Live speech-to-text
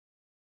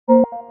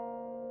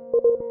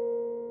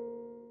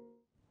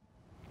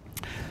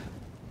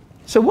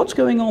So what's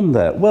going on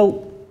there?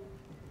 Well,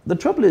 the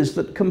trouble is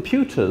that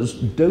computers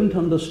don't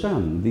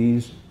understand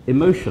these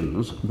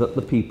emotions that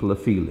the people are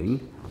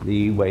feeling,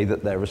 the way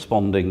that they're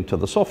responding to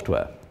the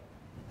software.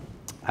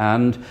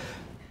 And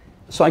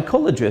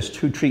psychologists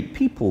who treat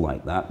people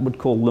like that would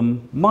call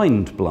them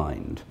mind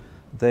blind.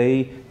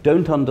 They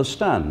don't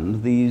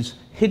understand these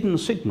hidden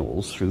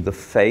signals through the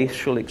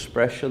facial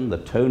expression, the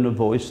tone of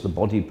voice, the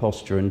body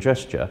posture and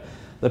gesture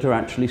that are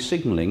actually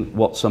signaling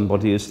what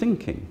somebody is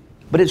thinking.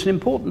 But it's an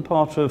important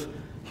part of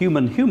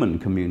human-human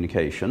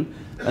communication,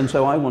 and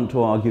so I want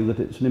to argue that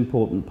it's an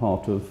important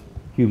part of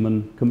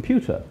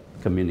human-computer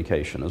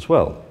communication as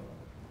well.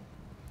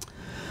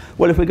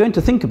 Well, if we're going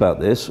to think about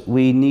this,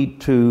 we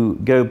need to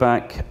go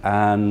back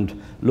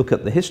and look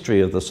at the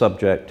history of the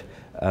subject,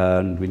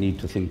 and we need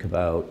to think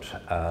about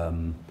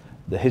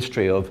the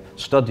history of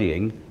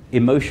studying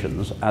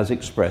emotions as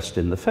expressed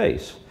in the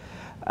face.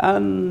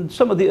 And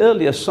some of the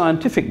earliest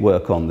scientific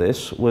work on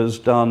this was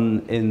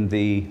done in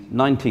the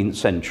 19th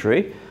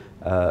century.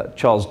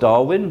 Charles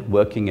Darwin,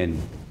 working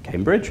in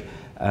Cambridge,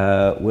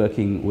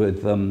 working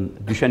with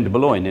Duchenne de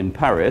Boulogne in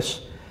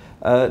Paris,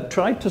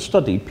 tried to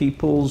study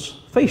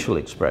people's facial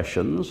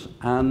expressions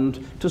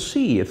and to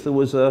see if there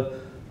was a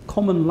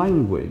common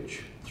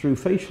language through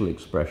facial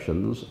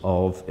expressions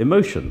of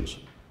emotions.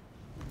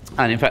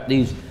 And in fact,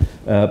 these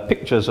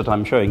pictures that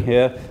I'm showing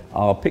here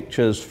are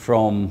pictures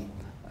from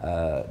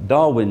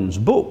Darwin's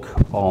book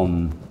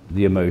on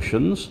the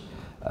emotions,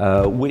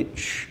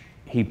 which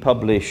he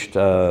published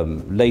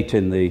late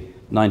in the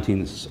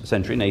 19th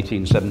century, in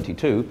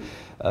 1872.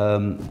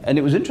 And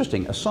it was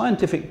interesting, a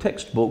scientific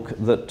textbook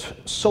that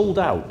sold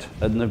out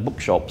in the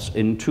bookshops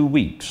in 2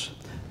 weeks.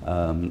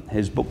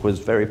 His book was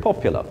very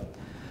popular.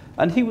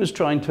 And he was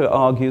trying to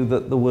argue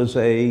that there was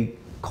a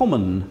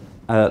common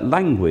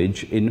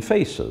language in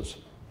faces.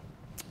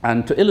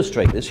 And to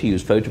illustrate this, he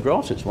used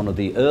photographs. It's one of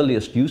the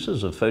earliest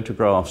uses of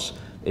photographs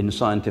in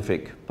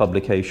scientific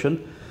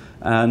publication.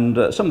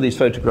 And some of these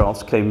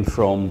photographs came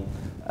from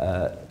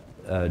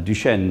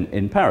Duchenne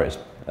in Paris.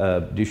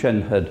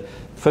 Duchenne had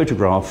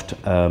photographed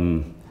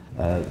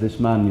this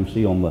man you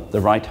see on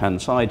the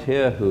right-hand side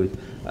here, who is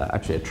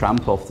actually a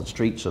tramp off the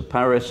streets of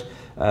Paris.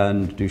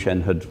 And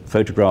Duchenne had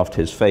photographed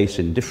his face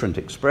in different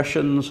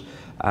expressions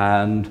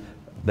and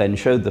then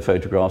showed the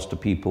photographs to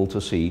people to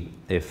see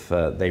if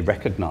they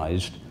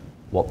recognized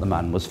what the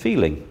man was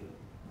feeling.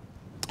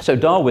 So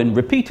Darwin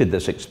repeated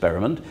this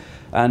experiment,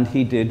 and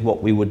he did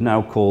what we would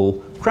now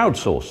call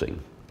crowdsourcing.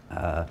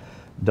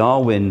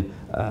 Darwin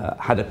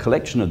had a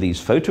collection of these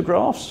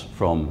photographs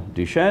from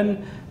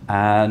Duchenne,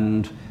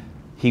 and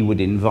he would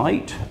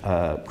invite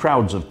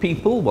crowds of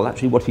people. Well,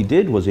 actually what he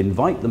did was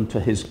invite them to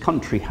his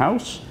country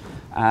house,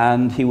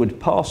 and he would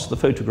pass the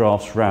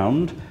photographs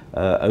round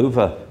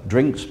over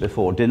drinks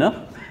before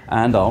dinner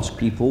and ask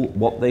people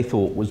what they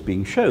thought was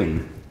being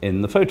shown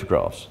in the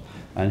photographs.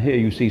 And here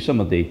you see some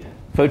of the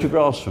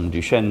photographs from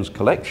Duchenne's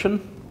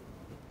collection,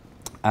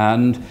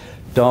 and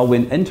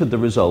Darwin entered the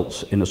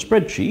results in a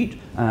spreadsheet,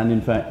 and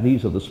in fact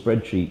these are the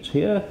spreadsheets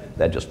here.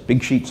 They're just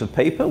big sheets of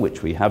paper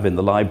which we have in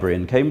the library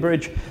in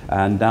Cambridge,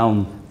 and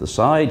down the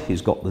side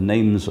he's got the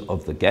names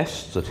of the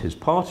guests at his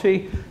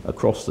party,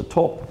 across the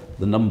top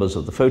the numbers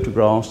of the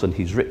photographs, and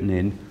he's written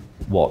in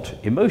what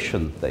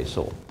emotion they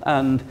saw.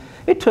 And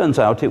it turns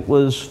out it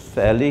was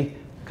fairly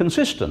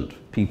consistent.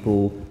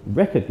 People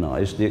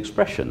recognized the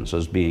expressions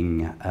as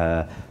being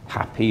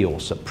happy or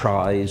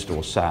surprised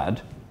or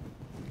sad.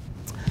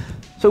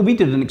 So we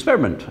did an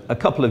experiment a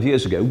couple of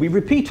years ago. We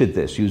repeated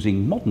this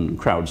using modern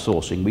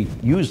crowdsourcing. We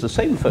used the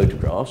same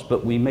photographs,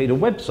 but we made a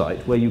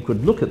website where you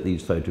could look at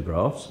these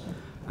photographs,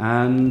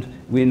 and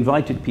we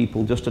invited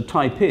people just to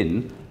type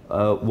in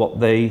what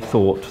they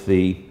thought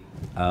the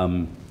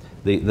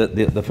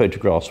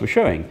photographs were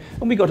showing.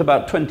 And we got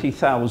about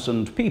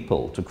 20,000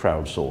 people to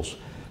crowdsource.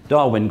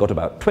 Darwin got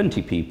about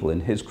 20 people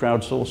in his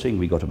crowdsourcing.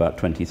 We got about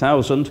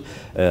 20,000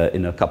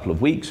 in a couple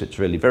of weeks. It's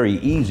really very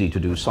easy to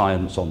do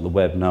science on the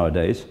web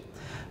nowadays.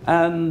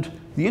 And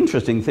the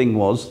interesting thing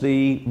was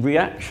the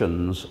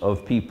reactions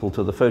of people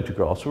to the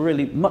photographs were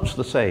really much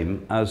the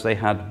same as they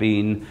had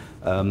been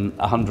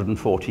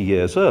 140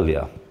 years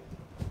earlier.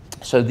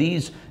 So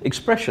these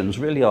expressions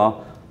really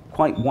are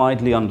quite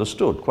widely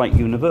understood, quite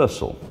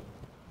universal.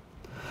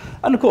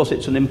 And of course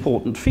it's an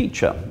important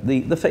feature.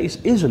 The face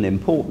is an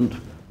important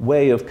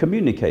way of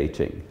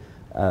communicating.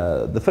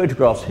 The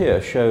photographs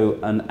here show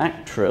an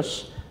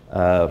actress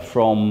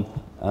from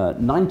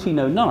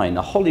 1909,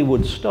 a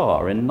Hollywood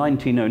star in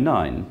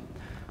 1909,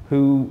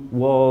 who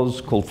was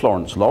called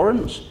Florence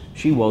Lawrence.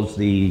 She was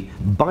the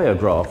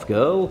Biograph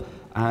girl,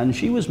 and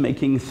she was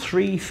making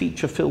 3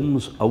 feature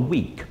films a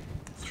week.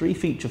 3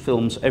 feature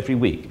films every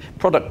week.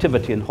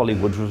 Productivity in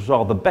Hollywood was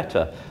rather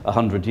better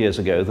 100 years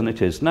ago than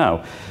it is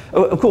now.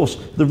 Of course,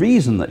 the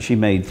reason that she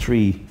made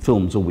 3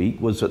 films a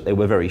week was that they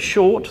were very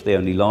short. They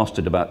only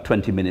lasted about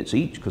 20 minutes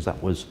each, because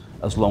that was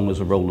as long as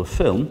a roll of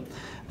film.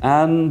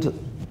 And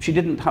she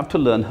didn't have to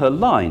learn her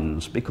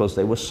lines because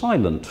they were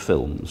silent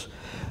films.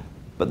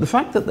 But the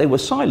fact that they were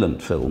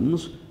silent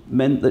films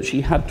meant that she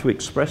had to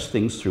express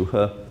things through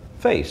her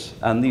face.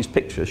 And these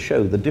pictures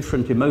show the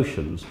different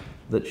emotions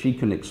that she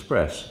can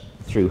express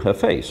through her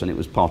face. And it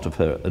was part of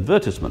her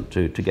advertisement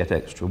to get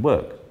extra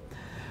work.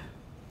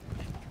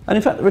 And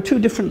in fact, there are two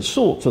different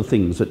sorts of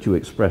things that you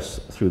express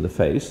through the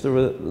face. There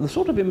are the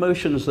sort of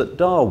emotions that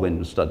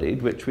Darwin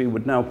studied, which we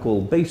would now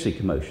call basic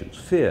emotions: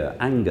 fear,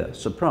 anger,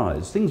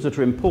 surprise, things that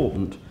are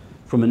important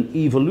from an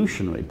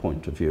evolutionary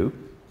point of view.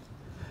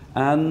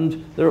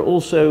 And there are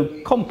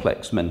also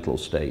complex mental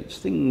states,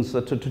 things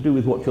that are to do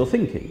with what you're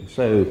thinking.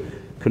 So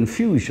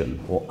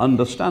confusion or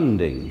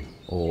understanding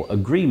or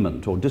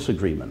agreement or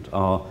disagreement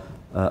are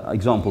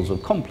examples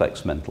of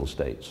complex mental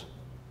states.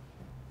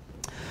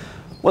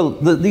 Well,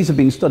 these have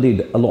been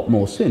studied a lot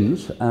more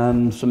since,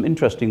 and some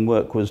interesting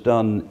work was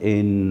done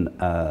in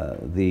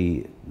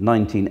the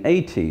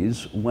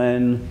 1980s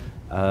when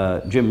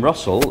Jim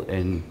Russell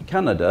in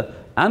Canada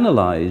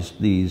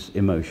analysed these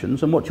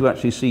emotions. And what you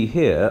actually see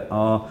here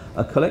are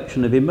a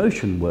collection of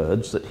emotion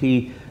words that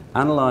he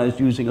analysed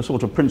using a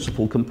sort of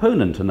principal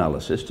component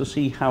analysis to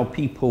see how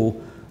people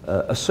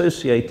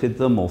associated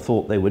them or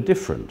thought they were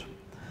different.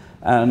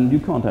 And you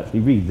can't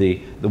actually read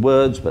the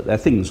words, but they're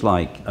things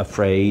like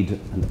afraid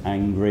and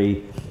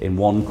angry in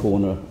one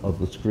corner of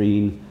the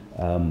screen,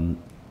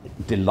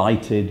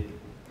 delighted,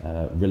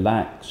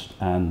 relaxed,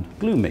 and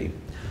gloomy.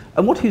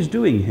 And what he's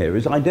doing here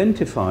is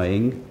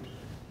identifying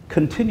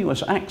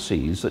continuous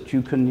axes that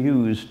you can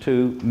use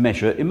to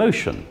measure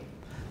emotion.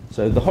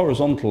 So the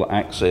horizontal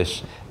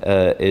axis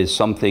is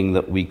something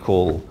that we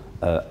call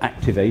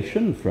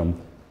activation, from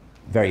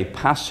very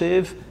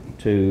passive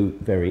to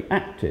very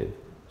active.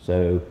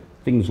 So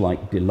things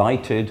like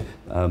delighted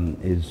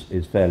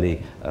is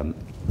fairly,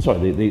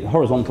 the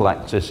horizontal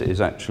axis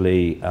is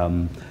actually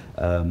what's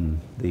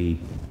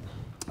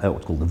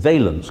called the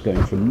valence,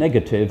 going from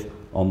negative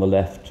on the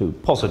left to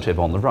positive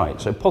on the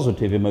right. So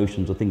positive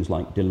emotions are things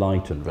like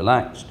delight and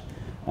relaxed,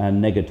 and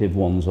negative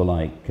ones are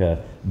like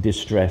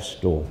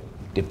distressed or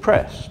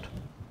depressed.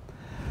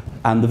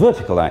 And the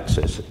vertical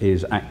axis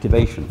is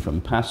activation, from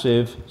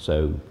passive,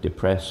 so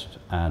depressed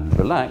and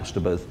relaxed,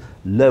 to both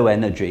low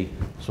energy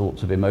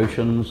sorts of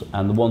emotions,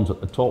 and the ones at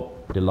the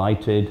top,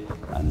 delighted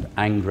and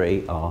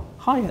angry, are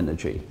high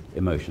energy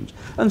emotions.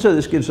 And so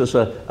this gives us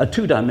a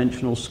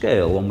two-dimensional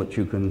scale on which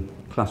you can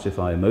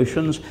classify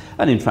emotions.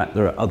 And in fact,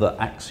 there are other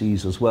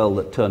axes as well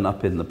that turn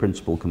up in the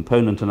principal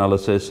component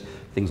analysis.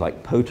 Things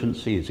like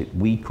potency: is it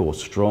weak or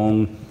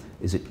strong?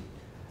 Is it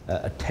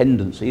a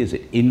tendency? Is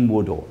it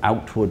inward or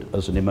outward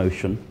as an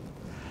emotion?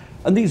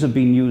 And these have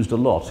been used a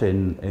lot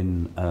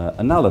in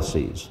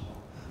analyses.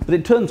 But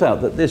it turns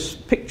out that this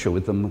picture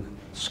with them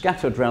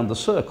scattered around the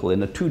circle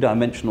in a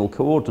two-dimensional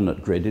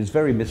coordinate grid is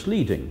very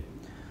misleading.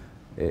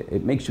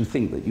 It makes you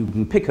think that you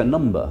can pick a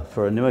number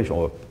for an emotion,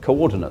 or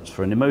coordinates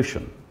for an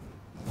emotion.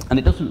 And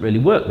it doesn't really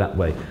work that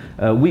way.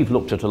 We've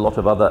looked at a lot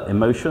of other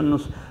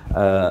emotions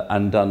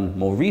and done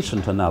more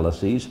recent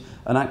analyses,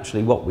 and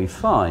actually what we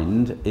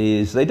find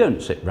is they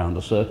don't sit round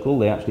a circle.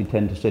 They actually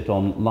tend to sit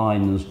on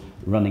lines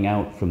running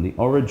out from the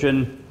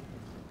origin.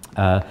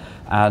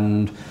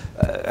 In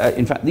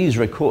fact,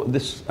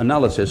 this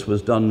analysis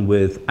was done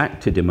with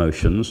acted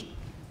emotions,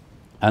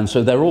 and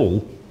so they're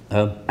all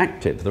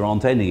active. There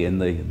aren't any in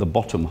the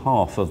bottom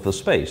half of the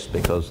space,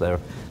 because they're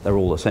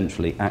all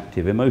essentially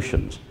active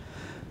emotions.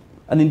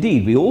 And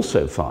indeed, we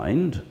also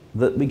find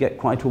that we get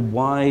quite a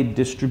wide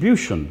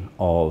distribution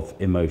of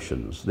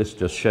emotions. This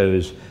just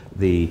shows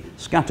the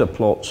scatter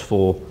plots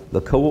for the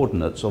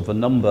coordinates of a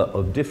number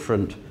of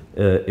different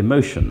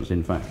emotions.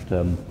 In fact,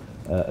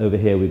 over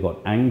here we've got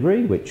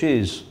angry, which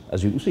is,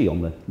 as you can see,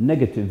 on the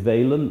negative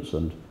valence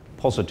and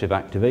positive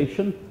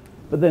activation.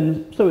 But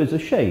then so is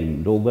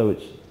ashamed, although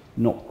it's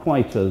not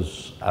quite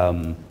as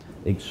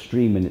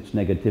extreme in its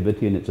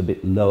negativity, and it's a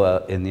bit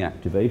lower in the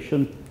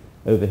activation.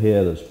 Over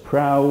here there's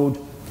proud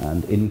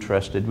and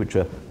interested, which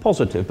are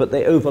positive, but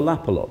they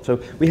overlap a lot. So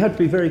we have to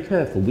be very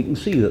careful. We can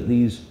see that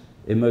these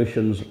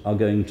emotions are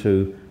going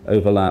to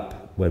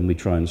overlap when we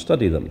try and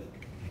study them.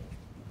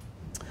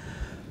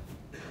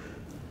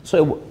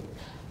 So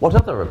what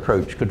other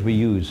approach could we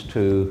use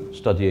to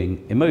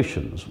studying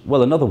emotions?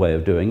 Well, another way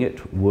of doing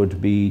it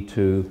would be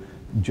to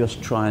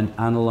just try and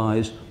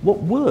analyze what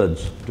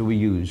words do we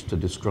use to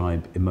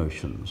describe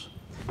emotions.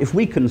 If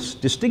we can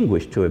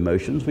distinguish two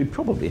emotions, we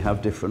probably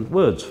have different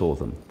words for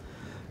them.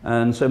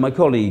 And so my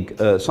colleague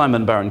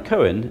Simon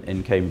Baron-Cohen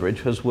in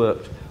Cambridge has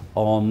worked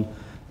on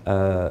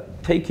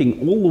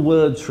taking all the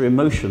words for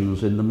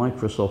emotions in the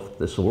Microsoft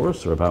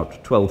thesaurus, there are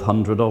about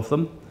 1,200 of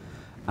them,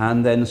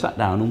 and then sat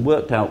down and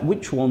worked out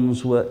which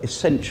ones were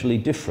essentially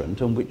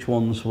different and which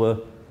ones were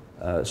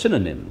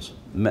synonyms,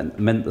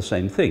 meant the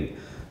same thing.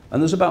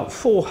 And there's about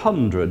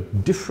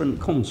 400 different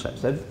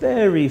concepts. They're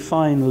very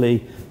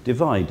finely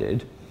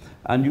divided,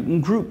 and you can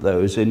group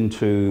those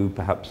into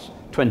perhaps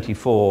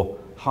 24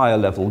 higher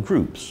level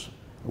groups,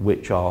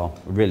 which are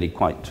really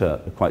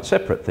quite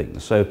separate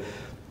things. So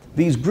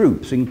these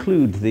groups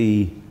include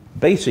the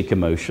basic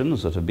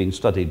emotions that have been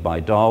studied by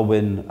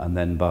Darwin and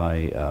then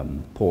by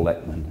Paul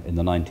Ekman in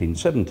the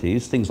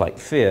 1970s, things like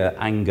fear,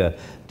 anger,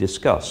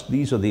 disgust.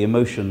 These are the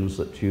emotions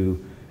that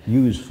you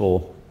use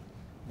for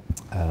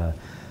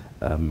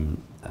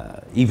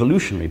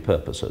evolutionary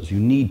purposes. You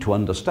need to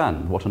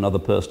understand what another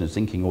person is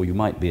thinking, or you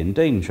might be in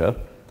danger.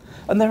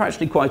 And they're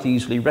actually quite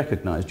easily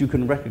recognized. You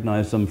can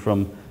recognize them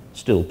from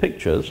still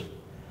pictures.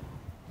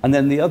 And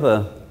then the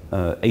other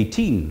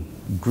 18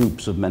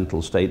 groups of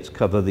mental states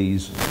cover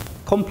these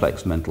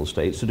complex mental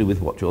states to do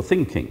with what you're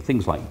thinking.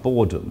 Things like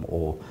boredom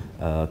or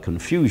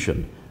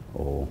confusion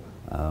or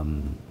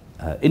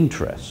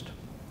interest.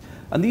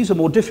 And these are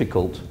more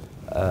difficult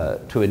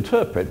to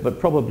interpret, but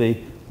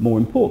probably more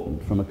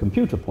important from a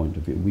computer point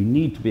of view. We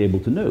need to be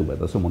able to know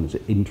whether someone is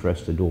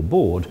interested or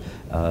bored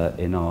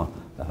in our,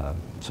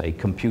 say,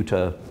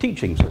 computer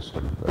teaching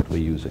system that we're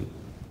using.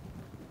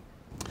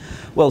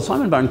 Well,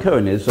 Simon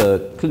Baron-Cohen is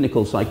a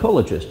clinical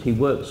psychologist. He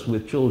works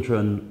with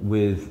children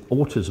with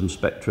autism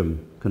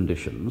spectrum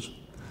conditions,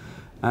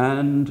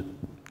 and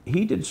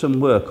he did some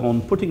work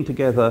on putting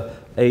together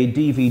a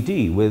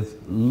DVD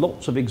with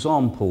lots of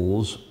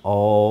examples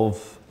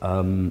of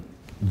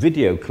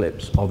video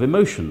clips of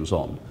emotions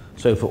on.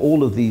 So for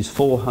all of these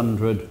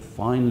 400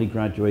 finely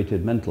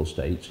graduated mental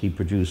states, he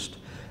produced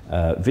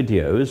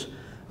videos.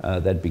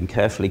 They'd been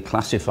carefully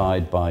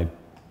classified by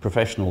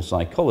professional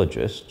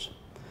psychologists,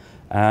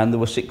 and there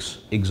were 6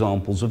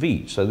 examples of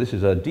each. So this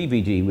is a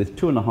DVD with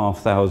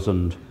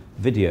 2,500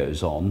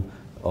 videos on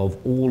of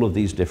all of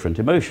these different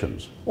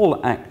emotions,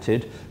 all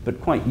acted, but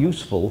quite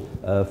useful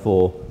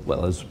for,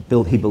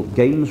 well, he built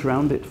games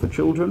around it for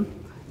children,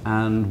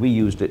 and we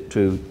used it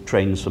to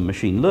train some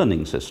machine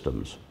learning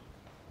systems.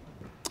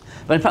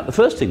 But in fact, the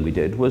first thing we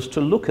did was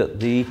to look at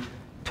the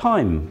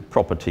time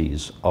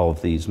properties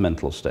of these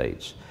mental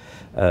states.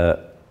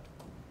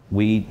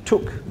 We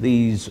took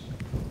these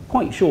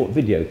quite short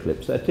video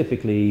clips, they're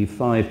typically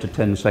 5 to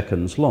 10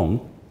 seconds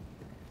long,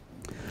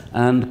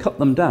 and cut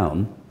them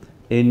down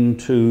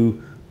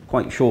into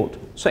quite short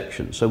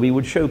sections. So we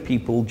would show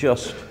people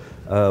just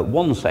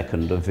 1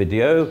 second of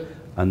video,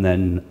 and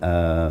then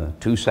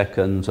 2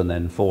 seconds, and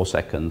then 4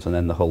 seconds, and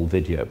then the whole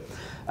video.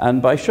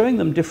 And by showing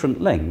them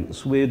different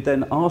lengths, we'd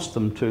then ask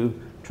them to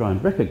try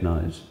and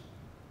recognize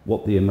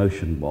what the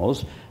emotion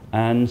was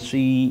and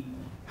see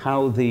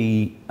how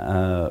the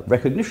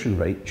recognition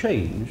rate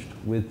changed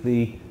with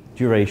the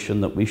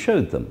duration that we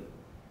showed them.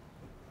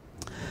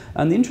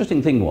 And the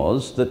interesting thing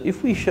was that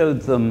if we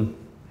showed them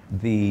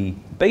the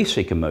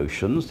basic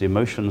emotions, the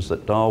emotions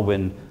that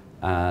Darwin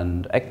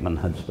and Ekman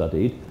had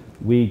studied,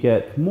 we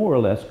get more or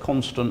less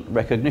constant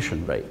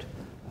recognition rate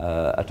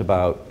at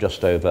about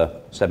just over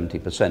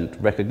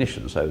 70%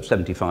 recognition, so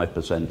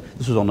 75%.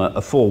 This was on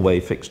a 4-way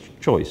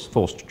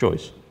forced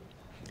choice.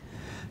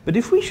 But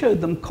if we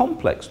showed them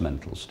complex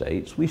mental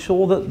states, we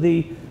saw that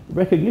the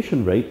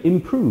recognition rate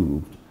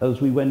improved as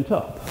we went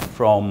up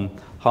from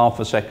half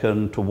a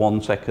second to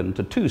 1 second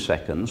to 2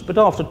 seconds, but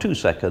after 2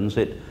 seconds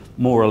it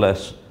more or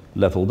less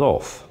leveled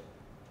off.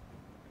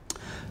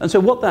 And so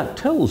what that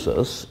tells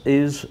us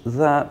is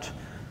that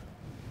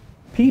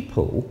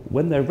people,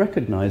 when they're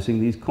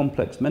recognizing these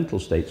complex mental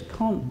states,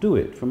 can't do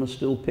it from a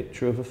still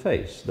picture of a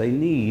face. They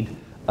need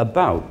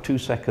about 2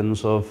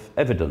 seconds of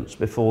evidence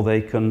before they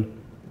can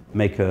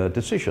make a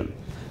decision.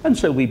 And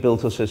so we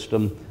built a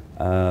system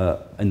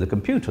in the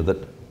computer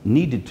that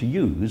needed to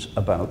use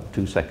about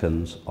 2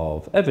 seconds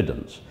of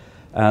evidence.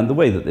 And the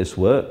way that this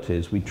worked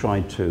is we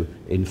tried to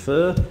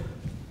infer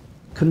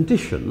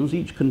conditions,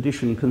 each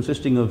condition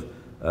consisting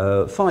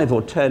of 5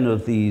 or 10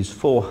 of these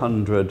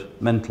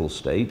 400 mental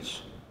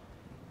states,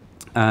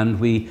 and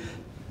we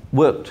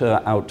worked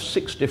out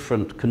 6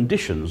 different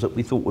conditions that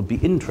we thought would be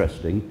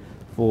interesting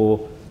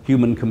for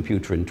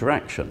human-computer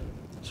interaction.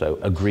 So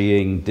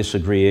agreeing,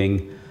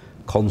 disagreeing,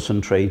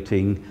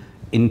 concentrating,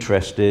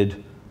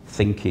 interested,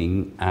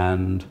 thinking,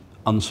 and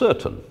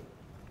uncertain.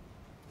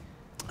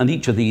 And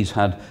each of these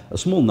had a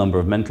small number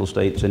of mental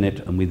states in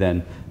it, and we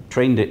then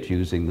trained it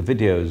using the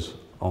videos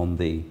on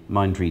the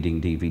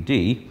mind-reading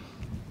DVD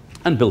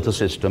and built a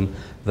system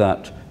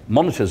that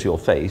monitors your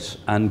face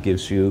and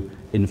gives you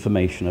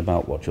information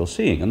about what you're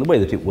seeing. And the way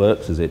that it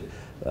works is you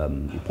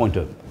point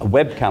a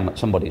webcam at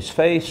somebody's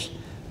face,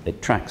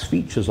 it tracks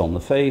features on the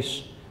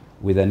face,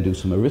 we then do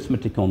some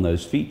arithmetic on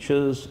those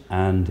features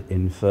and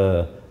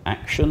infer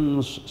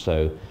actions.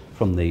 So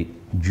from the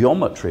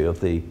geometry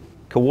of the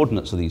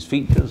coordinates of these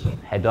features,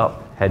 head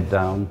up, head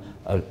down,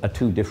 are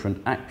 2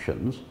 different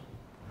actions.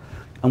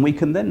 And we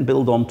can then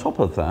build on top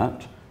of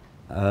that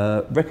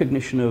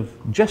recognition of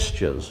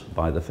gestures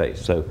by the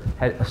face. So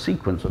a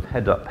sequence of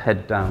head up,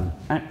 head down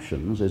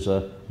actions is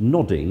a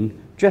nodding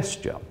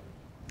gesture.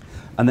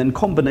 And then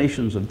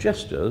combinations of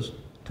gestures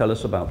tell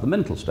us about the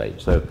mental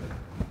state. So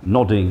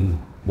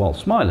nodding while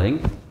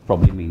smiling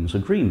probably means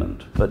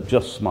agreement, but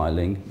just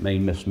smiling may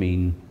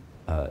mean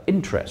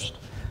interest.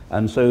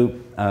 And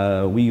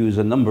so we use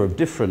a number of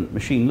different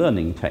machine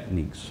learning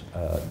techniques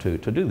to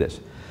do this.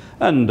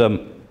 And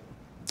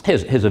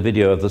Here's a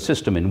video of the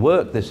system in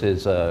work. This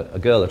is a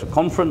girl at a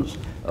conference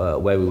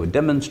where we were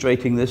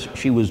demonstrating this.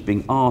 She was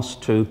being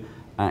asked to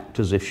act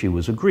as if she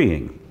was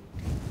agreeing.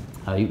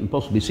 You can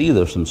possibly see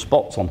there are some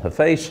spots on her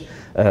face.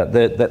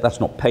 That's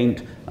not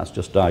paint, that's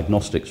just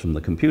diagnostics from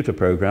the computer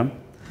program.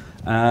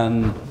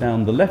 And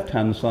down the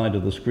left-hand side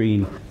of the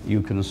screen,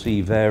 you can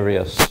see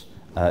various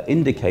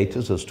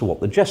indicators as to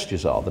what the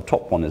gestures are. The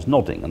top one is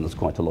nodding, and there's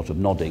quite a lot of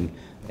nodding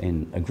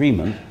in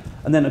agreement.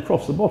 And then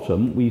across the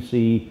bottom, we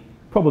see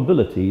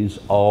probabilities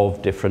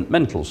of different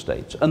mental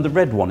states. And the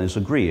red one is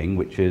agreeing,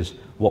 which is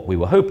what we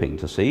were hoping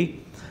to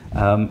see.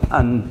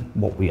 And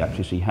what we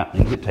actually see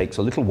happening, it takes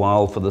a little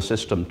while for the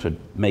system to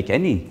make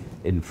any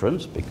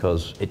inference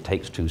because it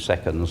takes 2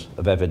 seconds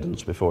of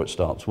evidence before it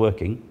starts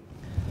working.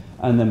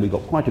 And then we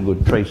got quite a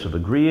good trace of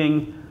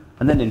agreeing.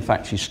 And then, in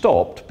fact, she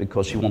stopped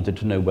because she wanted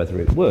to know whether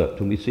it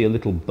worked. And we see a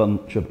little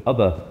bunch of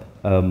other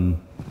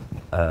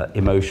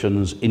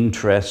emotions,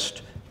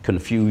 interest,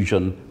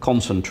 confusion,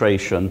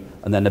 concentration,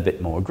 and then a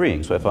bit more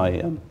agreeing. So if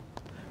I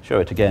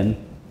show it again,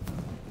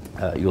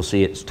 you'll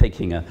see it's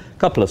taking a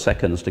couple of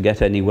seconds to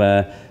get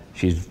anywhere.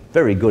 She's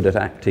very good at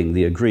acting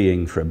the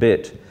agreeing for a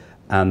bit,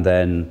 and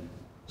then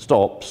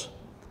stops,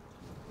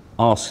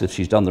 asks if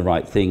she's done the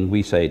right thing.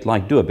 We say,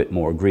 like, do a bit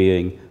more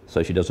agreeing,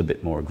 so she does a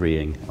bit more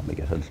agreeing, and we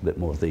get a little bit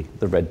more of the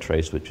red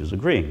trace, which is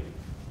agreeing.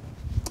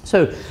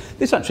 So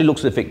this actually looks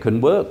as if it can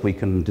work. We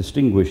can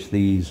distinguish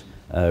these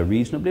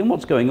reasonably. And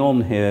what's going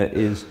on here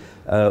is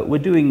we're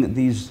doing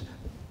these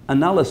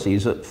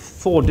analyses at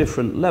 4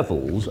 different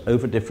levels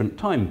over different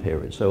time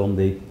periods. So on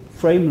the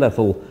frame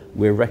level,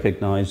 we're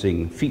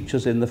recognizing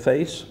features in the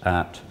face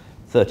at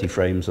 30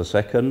 frames a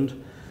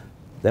second.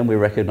 Then we're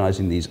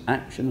recognizing these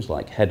actions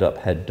like head up,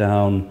 head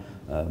down,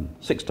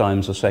 6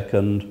 times a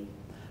second.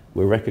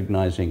 We're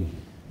recognizing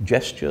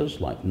gestures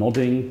like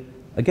nodding,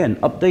 again,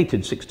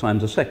 updated 6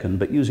 times a second,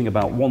 but using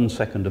about 1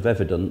 second of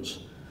evidence.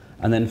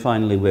 And then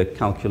finally, we're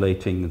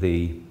calculating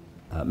the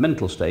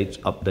mental states,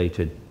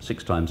 updated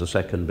 6 times a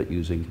second, but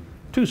using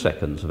 2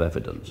 seconds of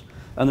evidence.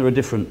 And there are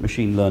different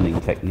machine learning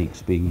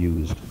techniques being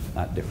used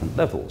at different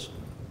levels.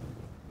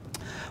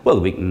 Well,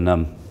 we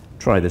can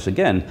try this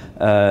again.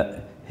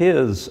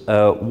 Here's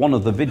one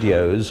of the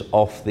videos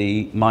off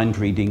the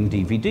mind-reading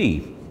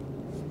DVD.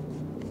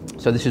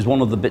 So this is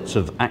one of the bits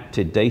of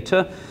acted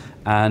data,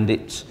 and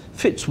it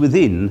fits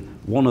within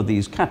one of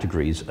these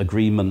categories: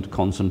 agreement,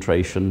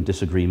 concentration,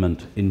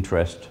 disagreement,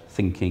 interest,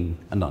 thinking,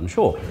 and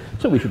unsure.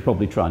 So we should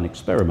probably try an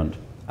experiment.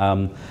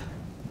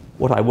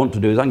 What I want to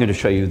do is I'm going to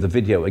show you the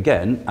video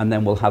again, and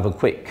then we'll have a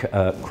quick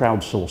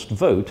crowdsourced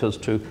vote as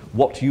to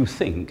what you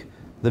think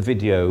the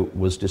video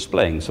was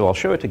displaying. So I'll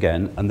show it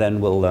again, and then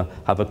we'll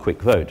have a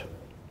quick vote.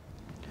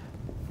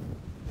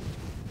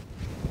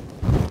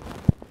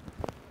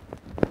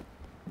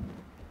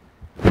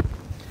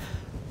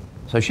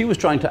 So she was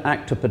trying to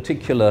act a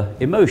particular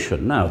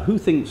emotion. Now, who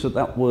thinks that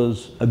that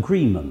was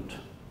agreement?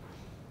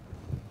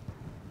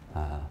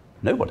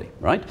 Nobody,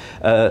 right?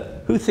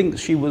 Who thinks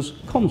she was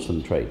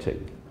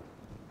concentrating?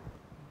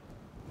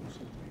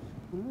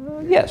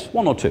 Yes,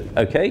 1 or 2.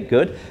 Okay,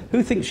 good.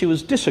 Who thinks she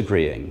was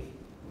disagreeing?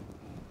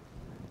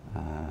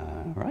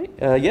 Right.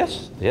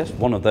 Yes,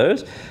 1 of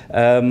those.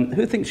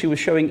 Who thinks she was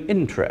showing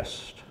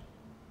interest?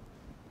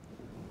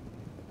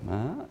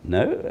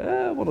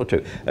 No, 1 or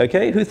 2.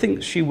 Okay, who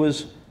thinks she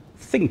was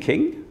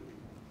thinking?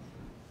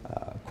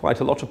 Quite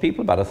a lot of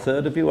people, about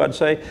 1/3 of you, I'd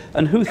say.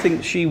 And who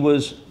thinks she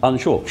was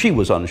unsure? She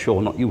was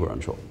unsure, not you were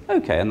unsure.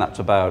 Okay, and that's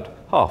about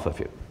half of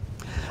you.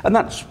 And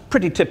that's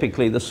pretty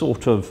typically the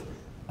sort of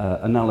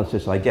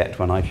analysis I get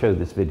when I show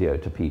this video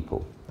to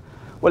people.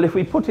 Well, if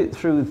we put it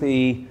through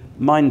the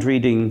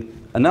mind-reading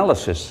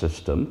analysis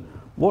system,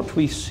 what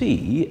we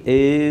see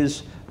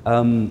is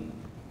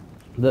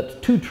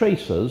that 2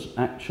 traces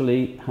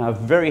actually have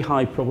very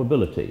high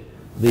probability.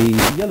 The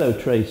yellow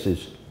trace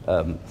is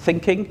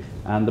thinking,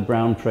 and the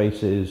brown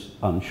trace is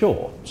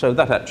unsure. So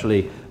that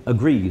actually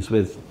agrees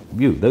with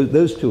you.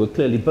 Those 2 are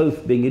clearly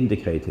both being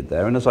indicated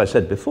there. And as I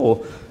said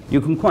before,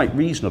 you can quite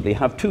reasonably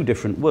have 2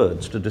 different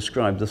words to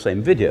describe the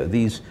same video.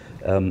 These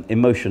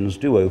emotions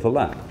do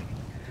overlap.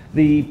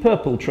 The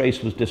purple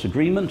trace was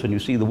disagreement, and you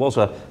see there was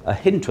a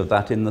hint of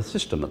that in the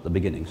system at the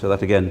beginning. So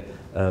that again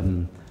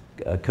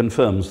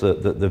confirms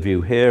the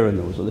view here, and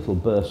there was a little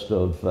burst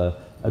of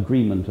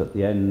agreement at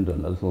the end,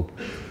 and a little,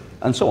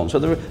 and so on. So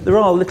there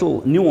are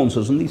little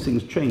nuances, and these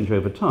things change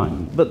over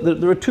time. But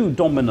there are 2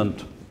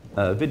 dominant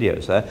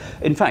videos there.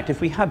 In fact,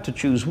 if we had to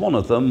choose one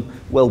of them,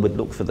 well, we'd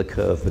look for the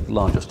curve with the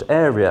largest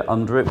area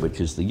under it,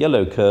 which is the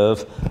yellow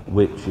curve,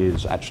 which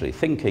is actually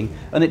thinking.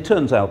 And it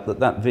turns out that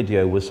that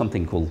video was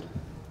something called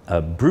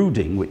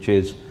brooding, which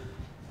is,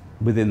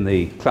 within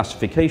the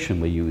classification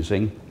we're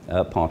using,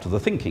 part of the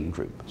thinking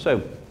group.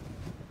 So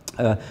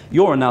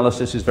your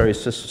analysis is very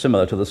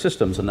similar to the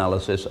systems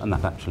analysis, and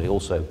that actually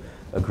also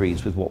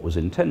agrees with what was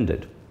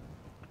intended.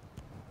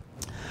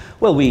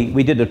 Well,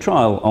 we did a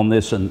trial on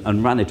this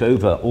and ran it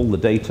over all the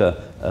data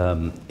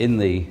in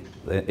the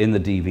in the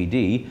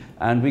DVD,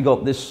 and we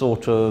got this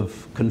sort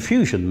of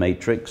confusion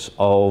matrix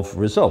of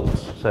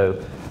results.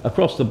 So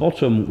across the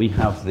bottom we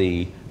have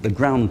the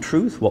ground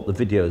truth, what the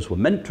videos were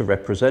meant to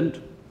represent,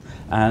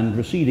 and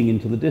receding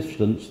into the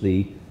distance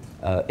the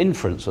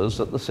inferences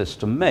that the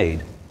system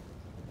made.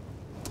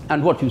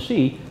 And what you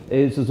see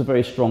is there's a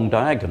very strong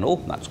diagonal.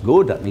 That's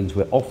good. That means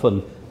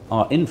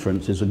our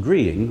inference is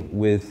agreeing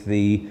with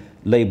the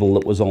label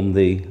that was on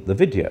the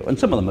video. And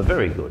some of them are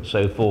very good.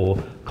 So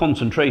for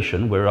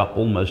concentration, we're up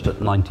almost at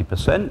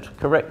 90%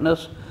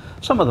 correctness.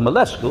 Some of them are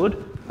less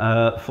good.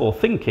 For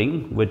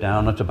thinking, we're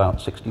down at about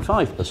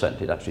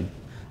 65%. It actually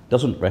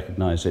doesn't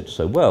recognize it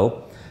so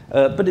well.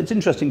 But it's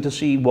interesting to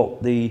see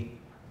what the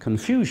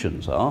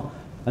confusions are.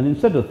 And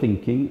instead of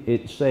thinking,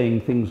 it's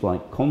saying things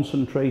like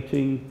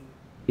concentrating,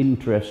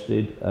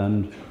 interested,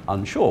 and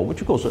unsure,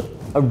 which of course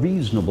are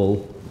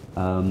reasonable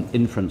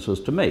inferences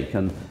to make.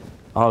 And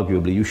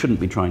arguably, you shouldn't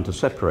be trying to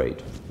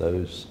separate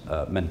those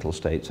mental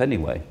states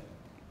anyway.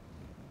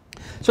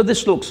 So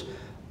this looks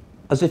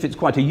as if it's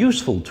quite a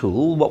useful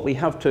tool. What we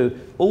have to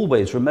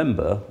always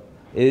remember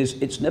is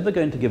it's never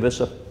going to give us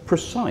a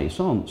precise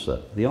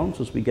answer. The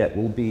answers we get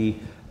will be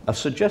a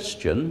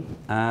suggestion,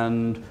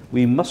 and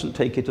we mustn't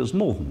take it as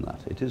more than that.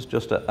 It is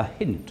just a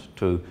hint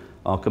to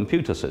our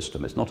computer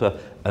system. It's not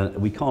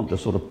we can't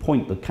just sort of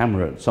point the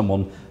camera at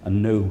someone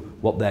and know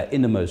what their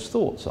innermost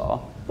thoughts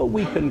are, but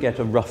we can get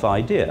a rough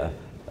idea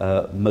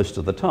most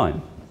of the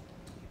time.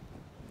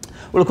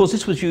 Well, of course,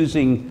 this was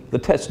using the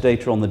test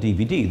data on the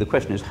DVD. The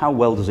question is, how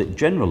well does it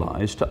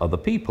generalize to other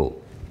people?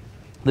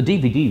 The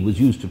DVD was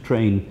used to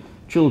train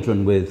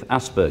children with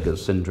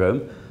Asperger's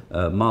syndrome,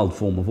 a mild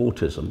form of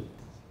autism,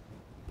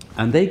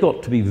 and they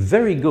got to be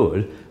very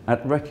good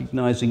at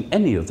recognizing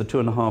any of the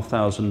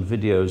 2,500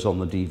 videos on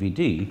the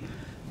DVD,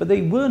 but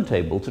they weren't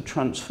able to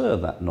transfer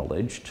that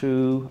knowledge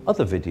to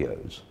other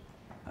videos.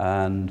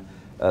 And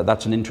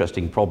that's an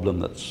interesting problem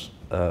that's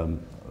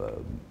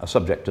a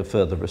subject of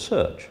further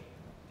research.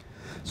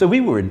 So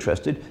we were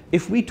interested,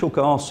 if we took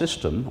our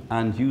system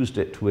and used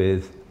it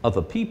with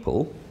other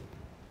people,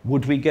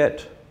 would we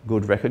get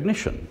good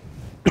recognition?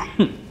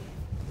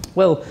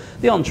 Well,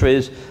 the answer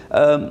is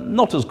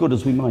not as good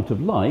as we might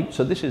have liked.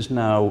 So this is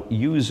now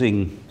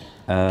using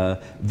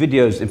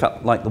videos, in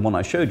fact, like the one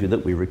I showed you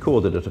that we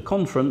recorded at a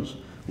conference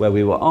where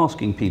we were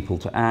asking people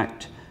to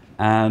act,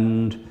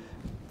 and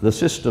the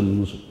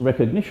system's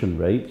recognition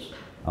rates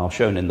are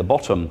shown in the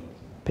bottom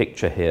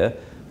picture here.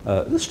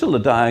 There's still a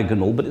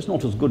diagonal, but it's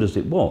not as good as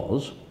it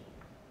was.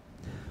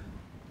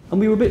 And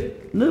we were a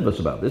bit nervous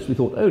about this. We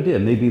thought, oh dear,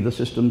 maybe the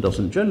system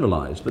doesn't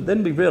generalize. But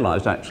then we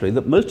realized actually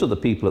that most of the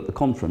people at the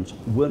conference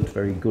weren't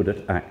very good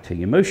at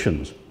acting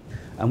emotions.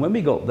 And when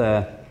we got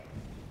their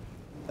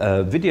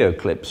video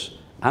clips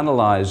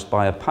analyzed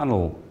by a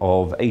panel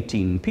of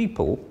 18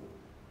 people,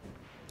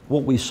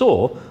 what we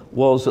saw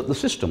was that the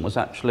system was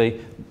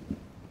actually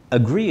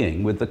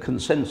agreeing with the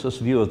consensus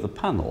view of the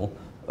panel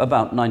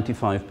about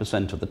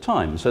 95% of the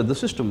time. So the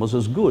system was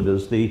as good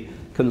as the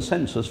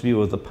consensus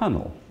view of the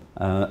panel.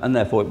 And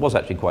therefore it was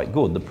actually quite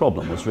good. The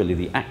problem was really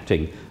the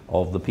acting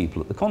of the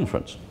people at the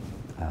conference.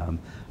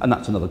 And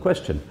that's another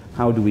question.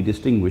 How do we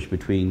distinguish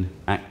between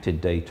acted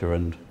data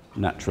and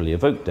naturally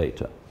evoked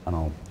data? And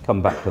I'll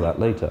come back to that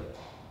later.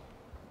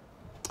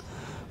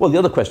 Well, the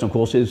other question, of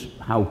course, is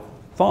how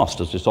fast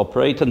does this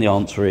operate? And the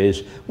answer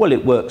is, well,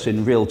 it works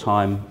in real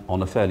time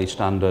on a fairly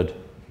standard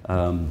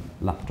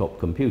laptop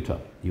computer.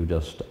 You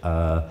just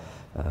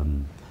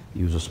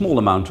use a small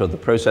amount of the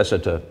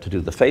processor to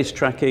do the face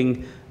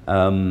tracking,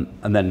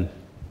 and then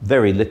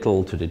very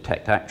little to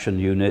detect action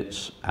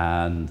units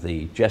and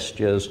the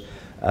gestures,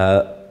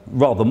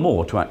 rather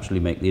more to actually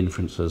make the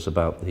inferences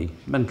about the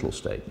mental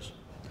states.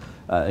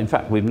 In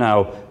fact, we've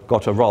now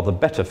got a rather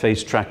better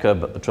face tracker,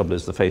 but the trouble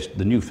is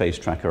the new face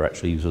tracker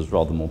actually uses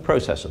rather more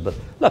processor. But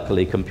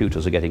luckily,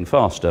 computers are getting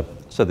faster,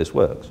 so this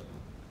works.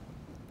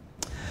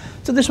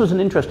 So this was an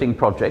interesting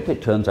project.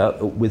 It turns out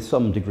that with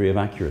some degree of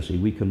accuracy,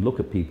 we can look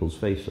at people's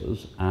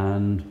faces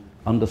and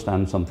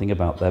understand something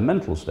about their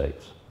mental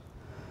states.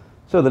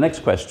 So the next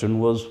question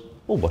was,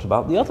 well, what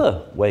about the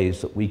other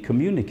ways that we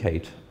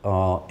communicate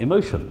our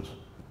emotions?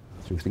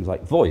 Through things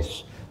like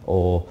voice,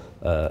 or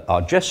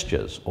our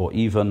gestures, or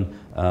even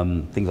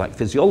things like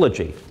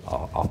physiology,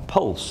 our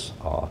pulse,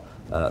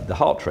 the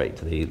heart rate,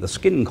 the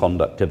skin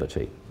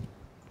conductivity.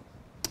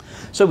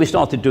 So we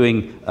started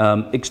doing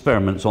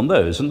experiments on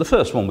those, and the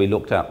first one we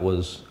looked at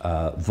was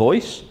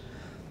voice.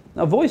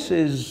 Now, voice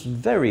is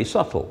very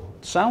subtle.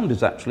 Sound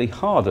is actually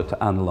harder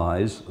to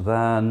analyze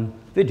than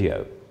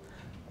video.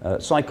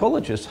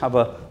 Psychologists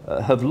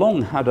have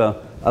long had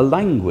a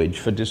language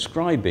for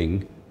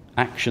describing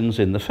actions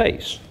in the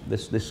face.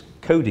 This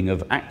coding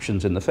of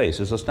actions in the face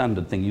is a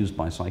standard thing used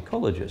by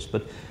psychologists,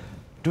 but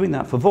doing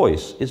that for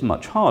voice is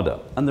much harder.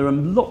 And there are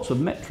lots of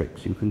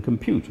metrics you can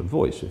compute of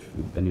voice. If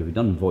any of you have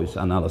done voice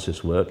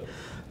analysis work,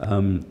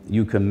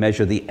 you can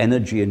measure the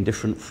energy in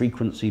different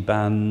frequency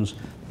bands,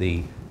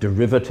 the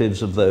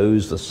derivatives of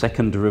those, the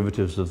second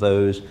derivatives of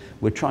those.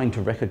 We're trying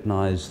to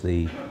recognize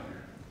the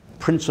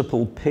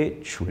principal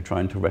pitch. We're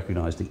trying to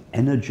recognize the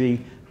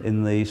energy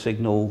in the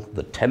signal,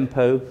 the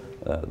tempo,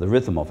 the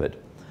rhythm of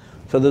it.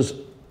 So there's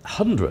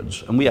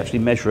hundreds, and we actually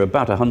measure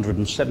about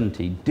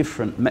 170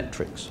 different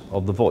metrics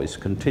of the voice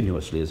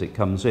continuously as it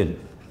comes in.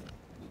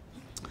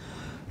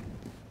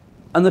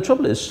 And the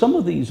trouble is, some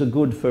of these are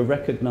good for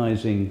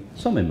recognizing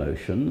some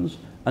emotions,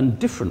 and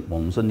different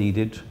ones are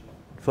needed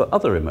for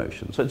other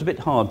emotions. So it's a bit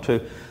hard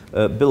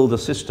to build a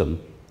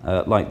system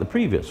like the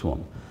previous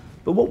one.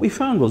 But what we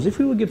found was, if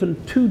we were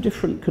given two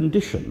different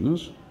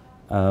conditions,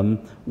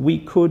 we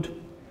could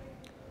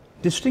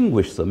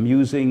distinguish them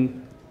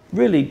using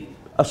really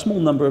a small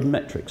number of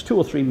metrics. 2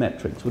 or 3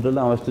 metrics would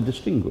allow us to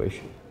distinguish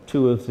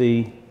two of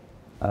the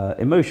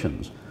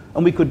emotions.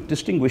 And we could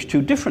distinguish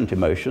two different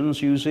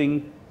emotions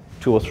using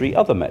 2 or 3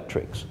 other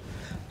metrics.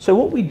 So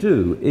what we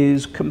do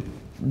is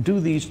do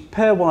these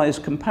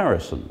pairwise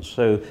comparisons.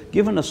 So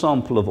given a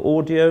sample of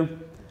audio,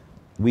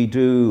 we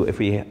do, if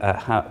we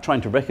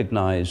trying to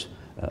recognize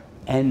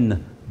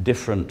n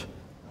different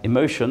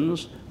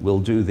emotions, we'll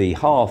do the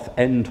half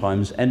n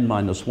times n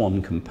minus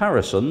 1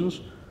 comparisons,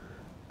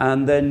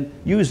 and then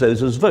use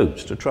those as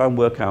votes to try and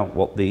work out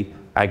what the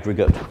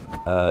aggregate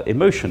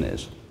emotion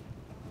is.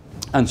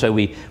 And so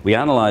we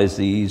analyze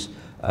these,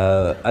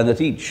 and at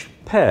each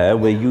pair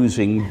we're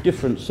using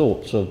different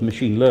sorts of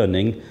machine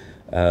learning,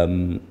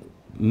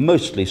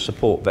 mostly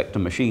support vector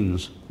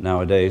machines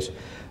nowadays,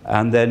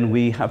 and then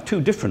we have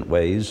 2 different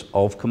ways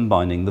of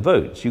combining the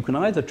votes. You can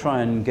either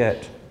try and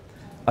get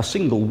a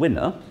single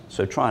winner,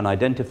 so try and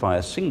identify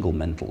a single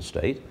mental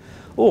state,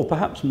 or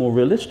perhaps more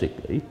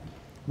realistically,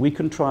 we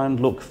can try and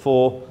look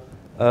for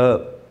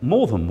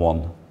more than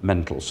one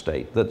mental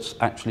state that's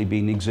actually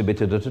been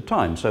exhibited at a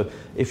time. So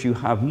if you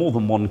have more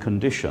than one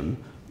condition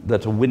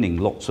that are winning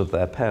lots of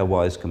their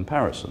pairwise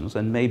comparisons,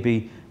 then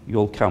maybe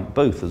you'll count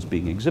both as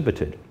being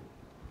exhibited.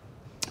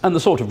 And the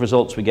sort of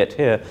results we get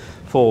here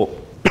for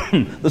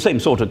the same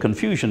sort of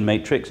confusion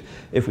matrix,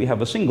 if we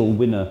have a single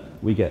winner,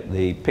 we get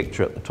the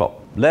picture at the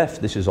top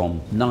left. This is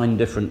on 9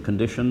 different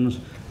conditions.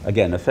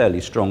 Again, a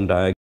fairly strong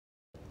diagram.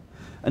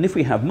 And if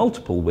we have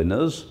multiple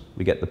winners,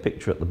 we get the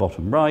picture at the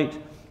bottom right,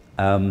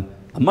 a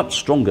much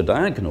stronger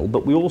diagonal,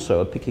 but we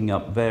also are picking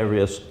up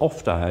various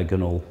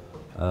off-diagonal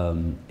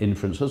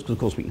inferences, because of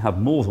course we can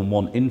have more than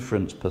one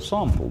inference per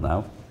sample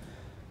now.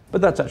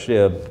 But that's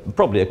actually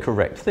probably a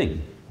correct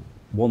thing.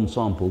 One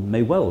sample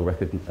may well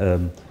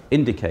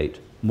indicate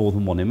more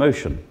than one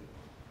emotion.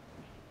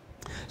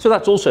 So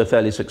that's also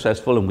fairly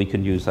successful, and we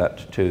can use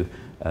that to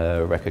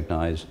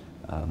recognize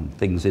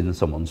things in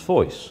someone's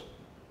voice.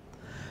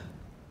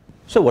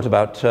 So what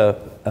about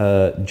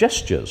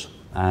gestures?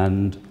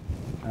 And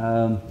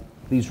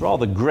these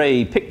rather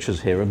grey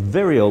pictures here are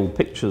very old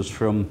pictures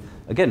from,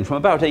 again, from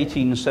about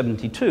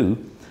 1872.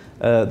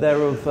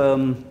 They're of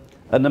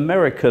an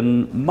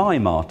American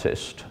mime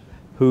artist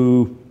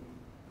who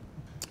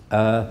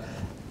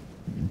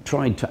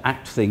tried to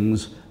act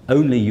things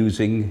only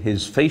using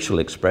his facial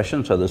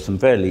expression. So there's some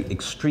fairly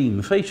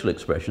extreme facial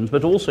expressions,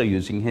 but also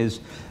using his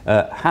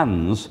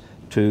hands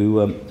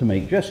to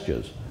make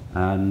gestures.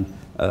 And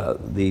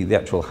the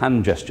actual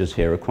hand gestures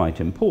here are quite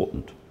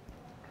important.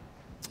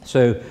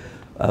 So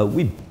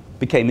we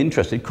became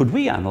interested. Could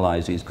we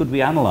analyze these? Could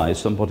we analyze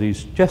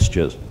somebody's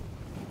gestures?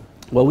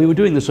 Well, we were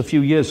doing this a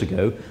few years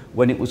ago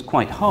when it was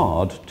quite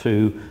hard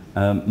to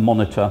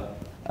monitor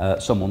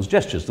someone's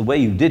gestures. The way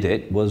you did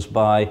it was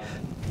by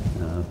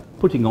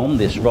putting on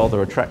this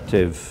rather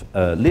attractive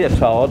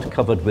leotard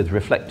covered with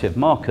reflective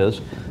markers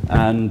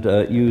and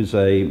use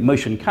a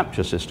motion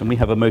capture system. We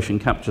have a motion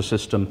capture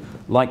system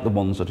like the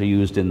ones that are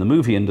used in the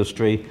movie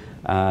industry,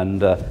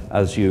 and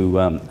as you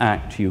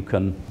act, you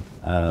can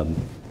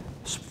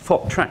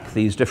track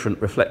these different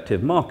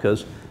reflective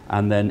markers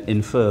and then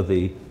infer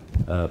the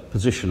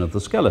position of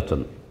the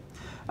skeleton.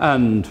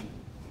 And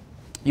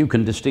you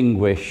can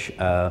distinguish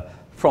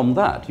from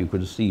that. You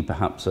could see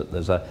perhaps that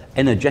there's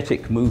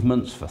energetic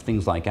movements for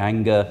things like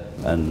anger,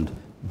 and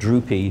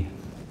droopy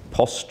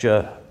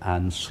posture,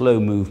 and slow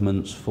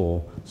movements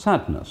for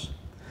sadness.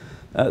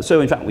 So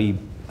in fact we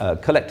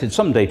collected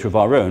some data of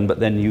our own, but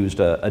then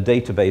used a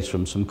database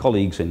from some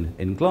colleagues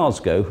in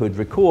Glasgow who had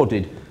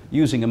recorded,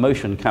 using a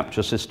motion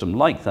capture system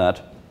like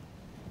that,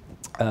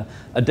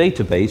 a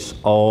database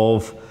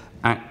of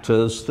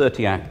actors,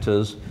 30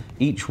 actors,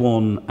 each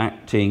one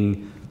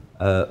acting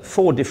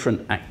 4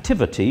 different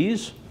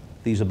activities.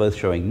 These are both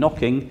showing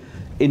knocking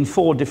in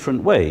 4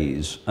 different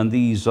ways, and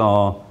these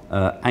are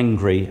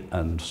angry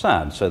and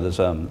sad. So there's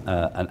an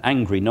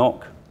angry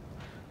knock,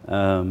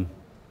 and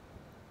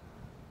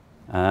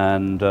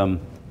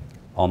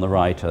on the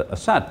right a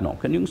sad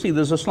knock, and you can see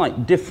there's a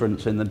slight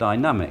difference in the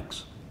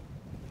dynamics.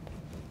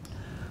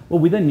 Well,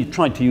 we then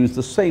tried to use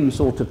the same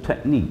sort of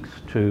techniques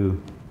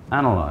to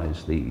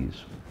analyze these,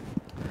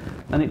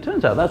 and it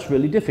turns out that's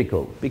really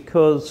difficult,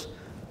 because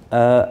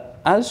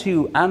as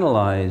you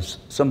analyze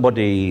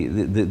somebody,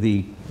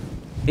 the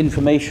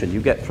information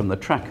you get from the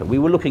tracker, we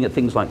were looking at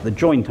things like the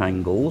joint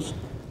angles,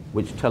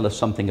 which tell us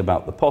something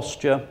about the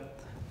posture,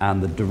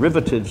 and the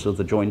derivatives of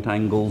the joint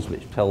angles,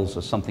 which tells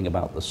us something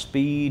about the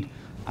speed,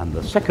 and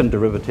the second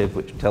derivative,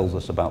 which tells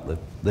us about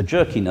the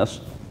jerkiness,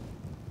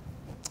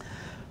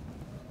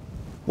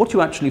 what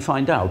you actually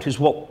find out is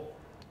what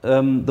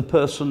the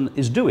person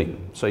is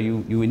doing. So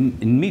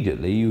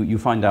immediately you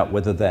find out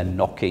whether they're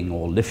knocking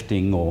or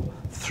lifting or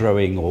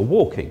throwing or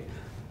walking.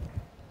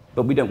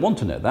 But we don't want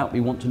to know that, we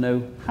want to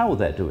know how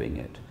they're doing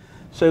it.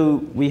 So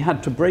we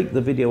had to break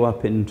the video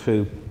up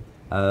into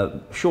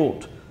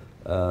short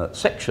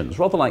sections,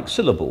 rather like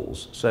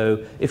syllables.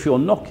 So if you're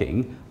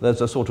knocking,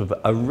 there's a sort of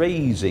a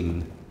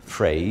raising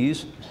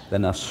phrase,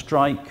 then a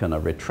strike and a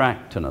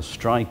retract and a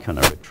strike and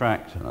a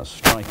retract and a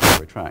strike and a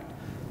retract,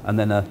 and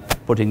then a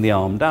putting the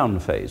arm down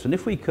phase. And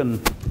if we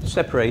can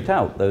separate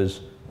out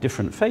those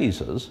different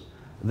phases,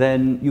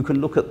 then you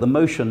can look at the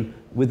motion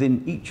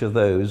within each of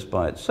those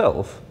by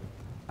itself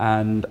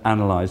and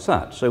analyze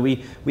that. So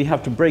we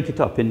have to break it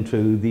up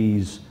into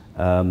these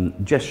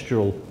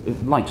gestural,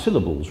 like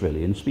syllables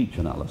really, in speech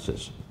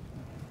analysis.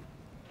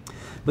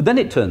 But then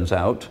it turns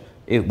out,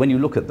 when you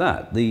look at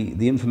that,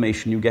 the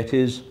information you get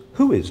is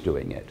who is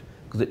doing it.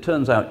 Because it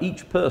turns out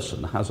each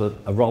person has a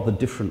rather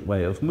different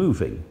way of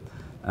moving.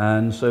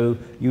 And so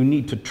you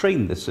need to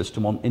train this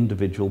system on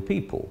individual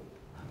people.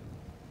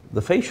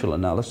 The facial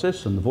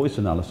analysis and the voice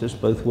analysis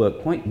both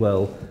work quite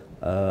well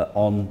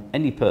on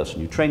any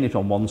person. You train it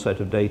on one set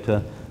of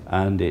data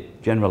and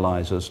it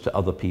generalizes to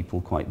other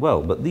people quite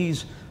well. But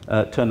these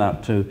turn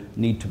out to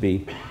need to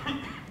be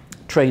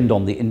trained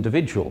on the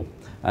individual.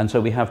 And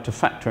so we have to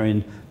factor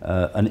in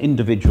an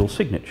individual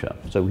signature.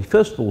 So we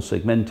first of all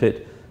segment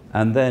it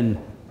and then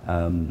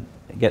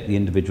get the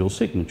individual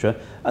signature,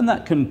 and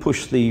that can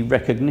push the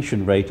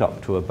recognition rate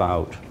up to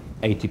about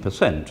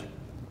 80%.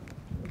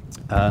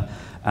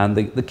 And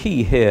the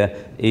key here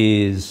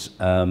is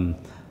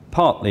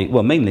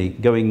mainly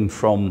going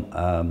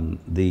from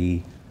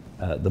the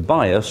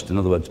biased, in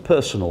other words,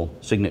 personal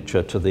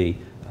signature to the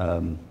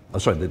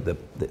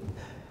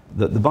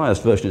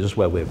biased version is just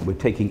where we're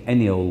taking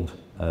any old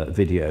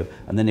video,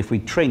 and then if we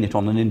train it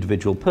on an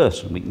individual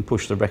person, we can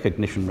push the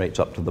recognition rates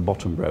up to the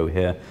bottom row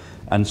here,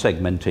 and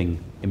segmenting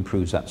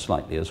improves that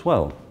slightly as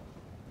well.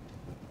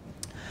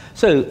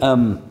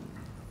 So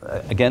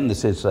again,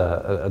 this is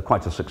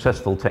quite a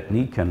successful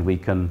technique, and we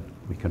can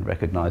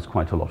recognize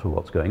quite a lot of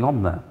what's going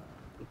on there.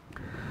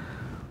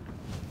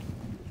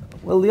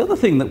 Well, the other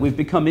thing that we've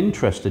become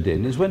interested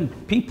in is when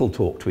people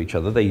talk to each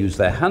other, they use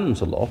their hands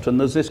a lot, and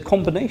there's this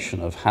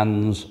combination of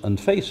hands and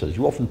faces.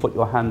 You often put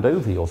your hand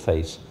over your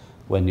face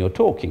when you're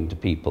talking to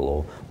people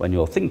or when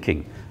you're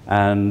thinking,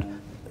 and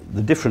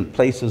the different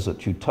places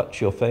that you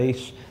touch your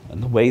face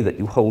and the way that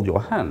you hold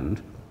your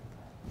hand,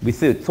 we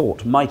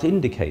thought might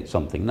indicate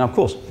something. Now, of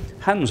course,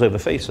 hands over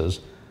faces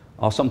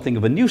are something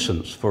of a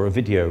nuisance for a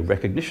video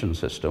recognition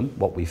system.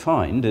 What we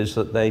find is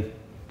that they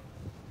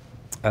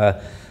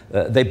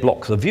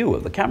block the view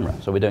of the camera,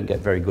 so we don't get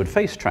very good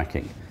face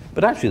tracking.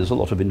 But actually there's a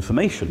lot of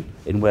information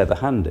in where the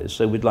hand is,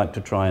 so we'd like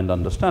to try and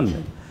understand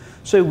it.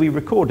 So we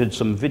recorded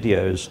some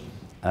videos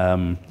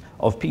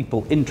of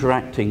people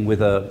interacting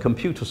with a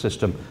computer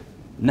system,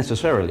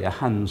 necessarily a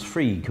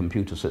hands-free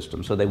computer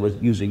system. So they were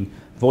using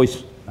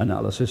voice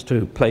analysis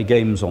to play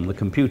games on the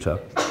computer.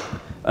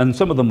 And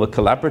some of them were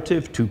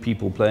collaborative, 2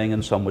 people playing,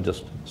 and some were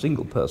just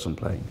single person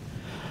playing.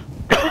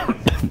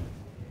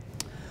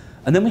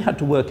 And then we had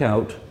to work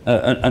out,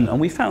 and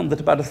we found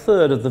that about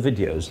 1/3 of the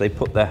videos, they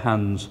put their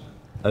hands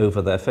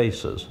over their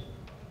faces.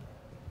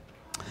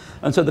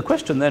 And so the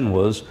question then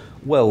was,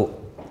 well,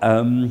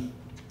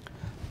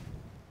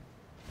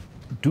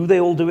 do they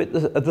all do it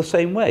the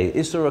same way?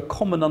 Is there a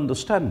common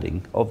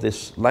understanding of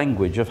this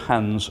language of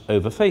hands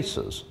over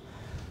faces?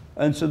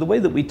 And so the way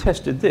that we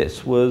tested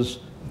this was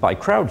by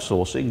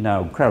crowdsourcing.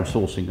 Now,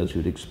 crowdsourcing, as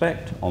you'd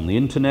expect, on the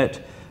internet.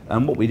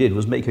 And what we did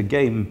was make a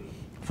game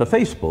for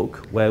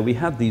Facebook where we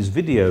had these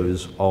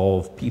videos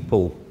of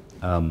people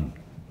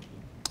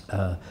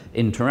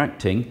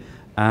interacting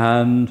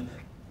and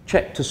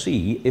check to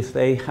see if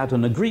they had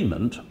an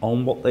agreement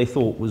on what they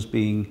thought was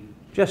being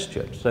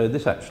gestured. So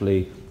this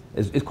actually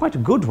is quite a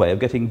good way of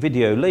getting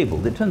video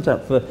labeled. It turns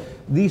out for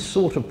these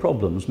sort of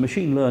problems,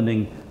 machine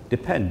learning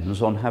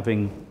depends on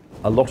having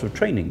a lot of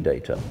training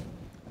data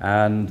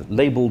and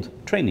labeled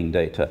training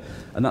data.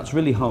 And that's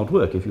really hard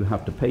work if you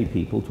have to pay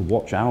people to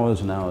watch hours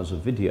and hours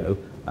of video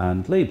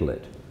and label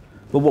it.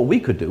 But what we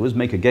could do is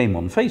make a game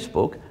on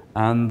Facebook,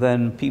 and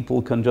then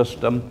people can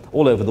just,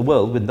 all over the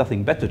world, with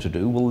nothing better to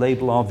do, will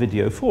label our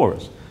video for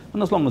us.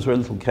 And as long as we're a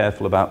little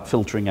careful about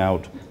filtering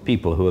out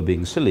people who are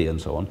being silly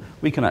and so on,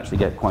 we can actually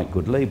get quite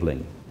good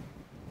labeling.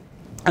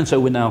 And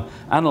so we're now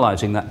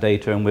analyzing that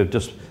data, and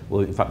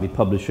we'll in fact be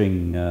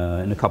publishing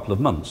in a couple of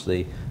months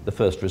the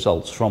first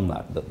results from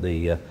that,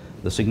 the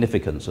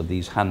significance of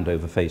these hand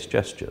over face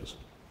gestures.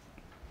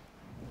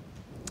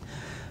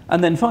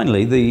 And then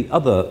finally, the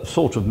other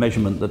sort of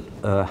measurement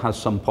that has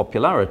some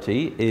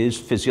popularity is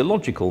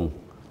physiological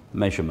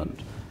measurement.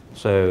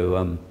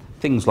 So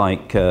things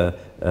like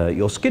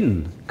your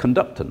skin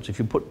conductance. If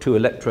you put 2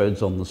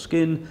 electrodes on the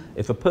skin,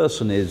 if a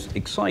person is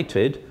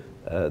excited,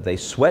 they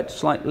sweat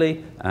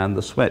slightly, and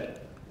the sweat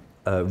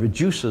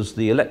reduces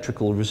the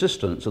electrical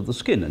resistance of the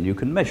skin, and you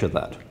can measure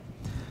that.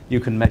 You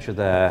can measure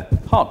their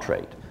heart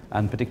rate,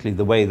 and particularly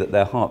the way that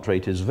their heart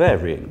rate is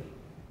varying.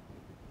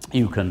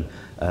 You can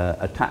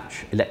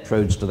attach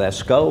electrodes to their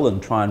skull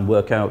and try and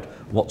work out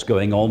what's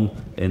going on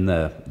in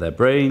their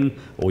brain,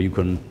 or you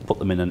can put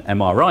them in an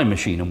MRI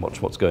machine and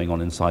watch what's going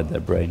on inside their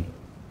brain.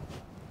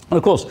 And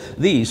of course,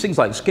 these things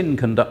like skin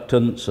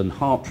conductance and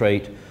heart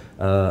rate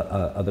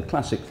are the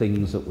classic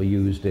things that were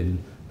used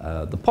in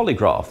the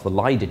polygraph, the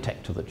lie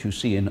detector that you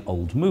see in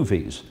old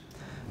movies.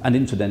 And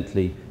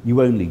incidentally,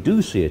 you only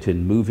do see it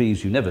in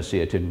movies, you never see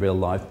it in real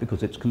life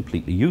because it's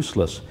completely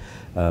useless.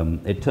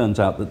 It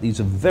turns out that these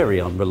are very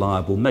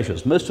unreliable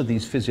measures. Most of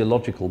these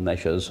physiological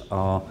measures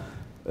are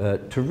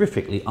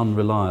terrifically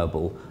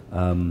unreliable.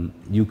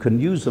 You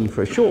can use them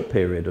for a short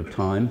period of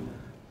time,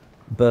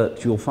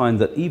 but you'll find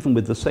that even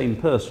with the same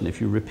person, if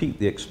you repeat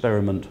the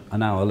experiment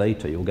an hour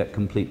later, you'll get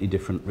completely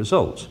different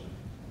results.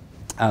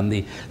 And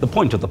the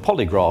point of the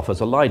polygraph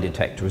as a lie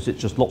detector is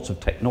it's just lots of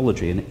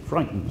technology, and it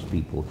frightens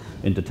people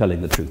into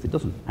telling the truth. It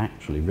doesn't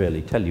actually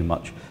really tell you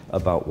much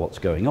about what's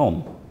going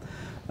on.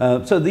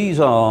 So these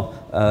are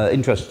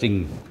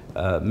interesting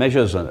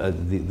measures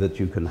that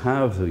you can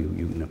have.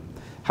 You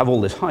have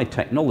all this high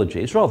technology.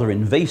 It's rather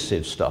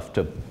invasive stuff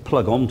to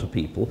plug onto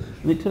people,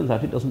 and it turns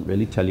out it doesn't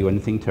really tell you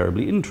anything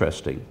terribly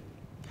interesting.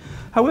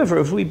 However,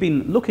 as we've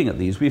been looking at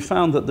these, we've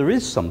found that there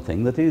is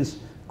something that is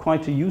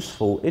quite a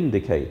useful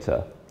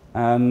indicator.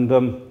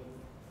 And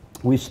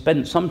we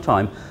spent some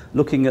time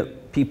looking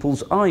at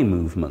people's eye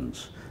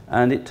movements,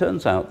 and it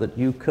turns out that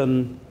you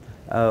can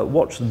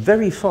watch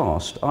very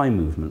fast eye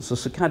movements, the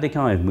saccadic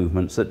eye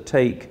movements that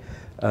take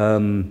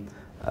perhaps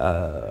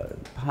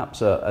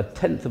a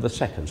tenth of a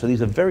second. So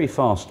these are very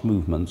fast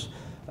movements,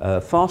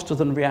 faster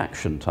than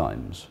reaction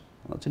times.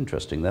 That's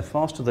interesting. They're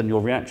faster than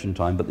your reaction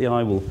time, but the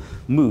eye will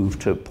move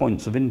to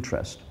points of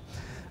interest.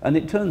 And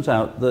it turns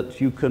out that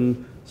you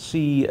can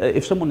see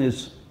if someone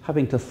is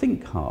having to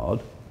think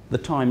hard, the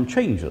time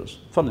changes.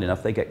 Funnily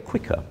enough, they get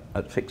quicker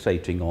at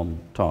fixating on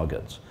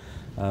targets.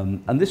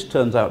 And this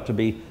turns out to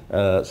be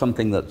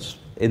something that's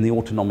in the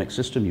autonomic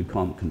system. You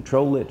can't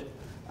control it,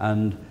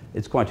 and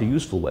it's quite a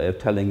useful way of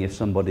telling if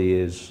somebody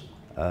is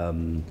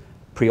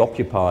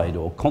preoccupied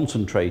or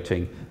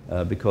concentrating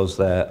because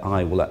their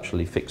eye will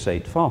actually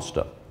fixate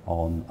faster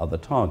on other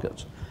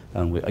targets.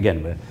 And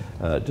we're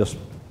just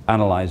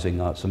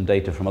analyzing some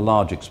data from a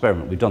large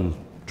experiment. We've done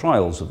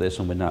trials of this,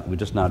 and we've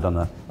just now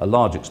done a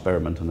large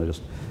experiment, and they're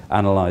just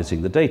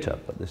analyzing the data.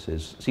 But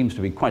this seems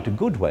to be quite a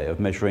good way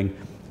of measuring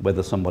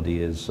whether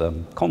somebody is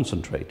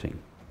concentrating.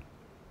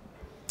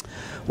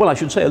 Well, I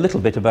should say a little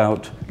bit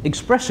about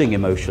expressing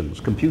emotions,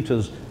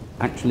 computers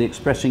actually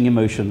expressing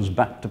emotions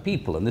back to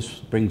people, and this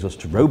brings us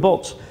to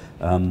robots.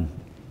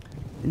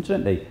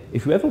 Incidentally,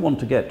 if you ever want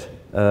to get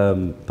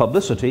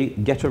publicity,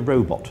 get a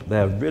robot.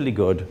 They're really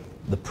good.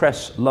 The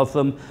press love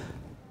them.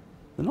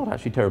 They're not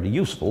actually terribly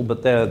useful,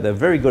 but they're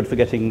very good for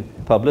getting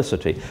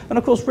publicity. And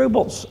of course,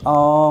 robots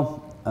are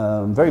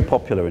very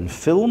popular in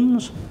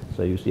films.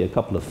 So you see a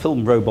couple of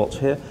film robots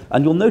here,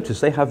 and you'll notice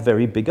they have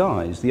very big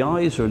eyes. The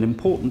eyes are an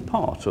important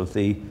part of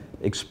the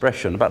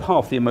expression. About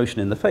half the emotion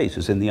in the face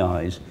is in the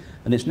eyes,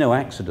 and it's no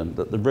accident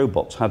that the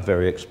robots have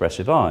very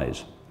expressive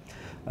eyes.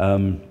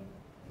 And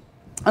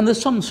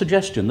there's some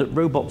suggestion that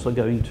robots are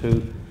going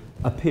to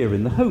appear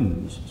in the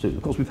homes soon.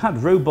 Of course, we've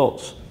had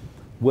robots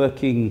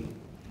working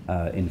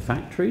in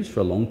factories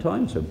for a long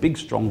time, so big,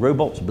 strong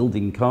robots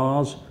building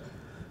cars.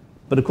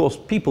 But of course,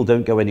 people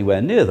don't go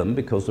anywhere near them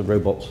because the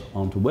robots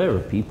aren't aware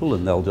of people,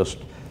 and they'll just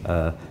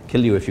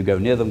kill you if you go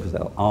near them because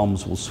their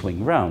arms will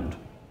swing round.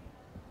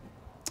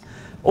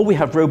 Or we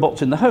have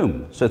robots in the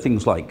home, so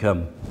things like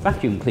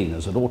vacuum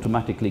cleaners that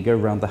automatically go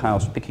around the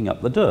house picking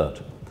up the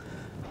dirt.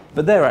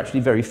 But they're actually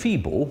very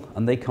feeble,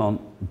 and they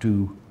can't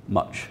do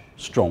much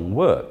strong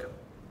work.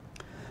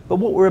 But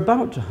what we're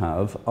about to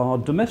have are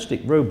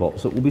domestic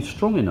robots that will be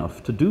strong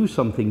enough to do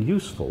something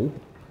useful,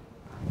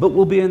 but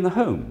will be in the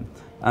home.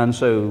 And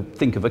so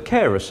think of a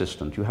care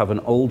assistant. You have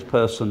an old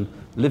person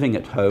living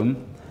at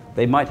home.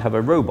 They might have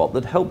a robot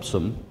that helps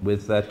them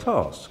with their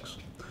tasks.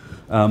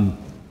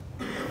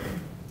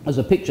 There's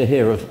a picture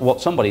here of what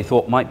somebody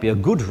thought might be a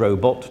good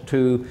robot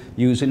to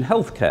use in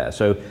healthcare.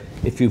 So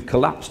if you've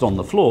collapsed on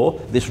the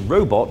floor, this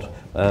robot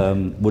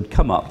would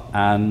come up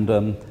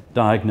and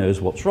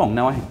diagnose what's wrong.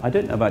 Now, I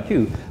don't know about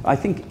you. I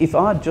think if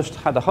I'd just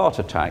had a heart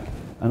attack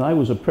and I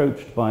was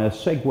approached by a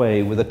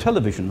Segway with a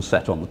television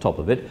set on the top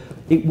of it,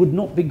 it would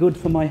not be good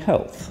for my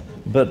health.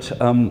 But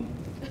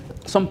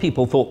some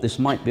people thought this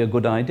might be a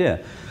good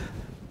idea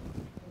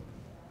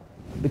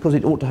because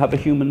it ought to have a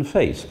human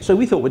face. So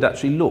we thought we'd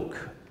actually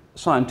look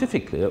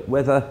scientifically at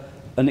whether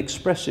an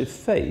expressive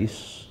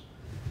face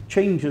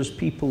changes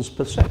people's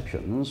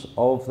perceptions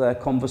of their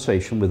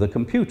conversation with a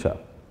computer.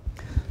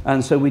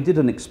 And so we did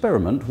an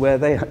experiment where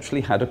they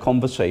actually had a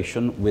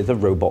conversation with a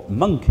robot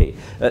monkey.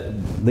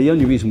 The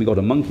only reason we got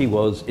a monkey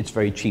was it's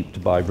very cheap to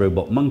buy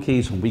robot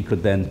monkeys, and we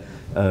could then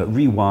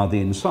rewire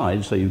the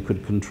inside so you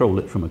could control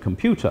it from a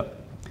computer.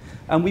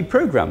 And we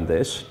programmed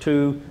this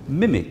to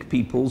mimic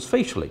people's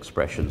facial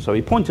expressions. So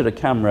we pointed a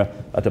camera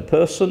at a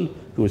person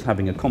who was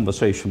having a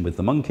conversation with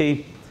the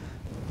monkey,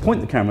 point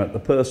the camera at the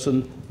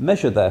person,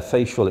 measure their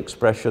facial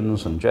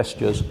expressions and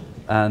gestures,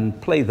 and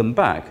play them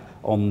back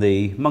on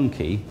the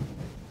monkey,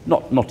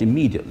 not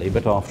immediately,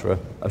 but after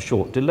a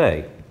short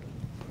delay.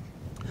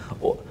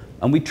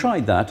 And we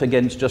tried that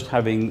against just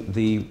having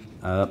the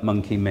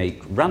monkey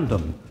make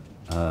random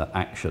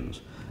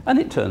actions. And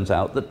it turns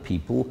out that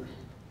people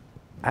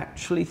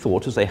actually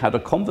thought, as they had a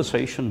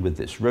conversation with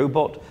this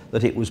robot,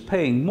 that it was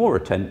paying more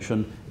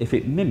attention if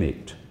it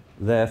mimicked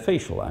their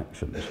facial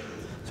actions.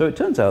 So it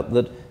turns out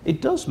that it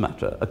does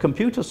matter. A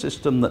computer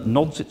system that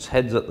nods its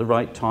head at the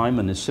right time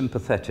and is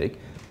sympathetic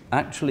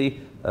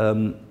actually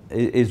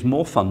is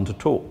more fun to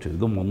talk to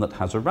than one that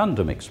has a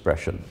random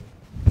expression.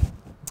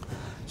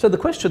 So the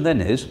question then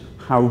is,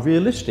 how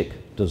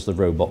realistic does the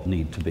robot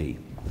need to be?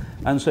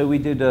 And so we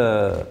did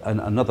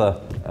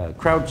another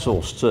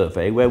crowdsourced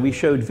survey where we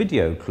showed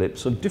video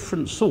clips of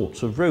different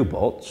sorts of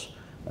robots,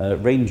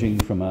 ranging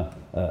from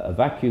a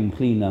vacuum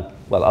cleaner,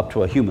 well, up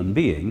to a human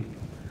being.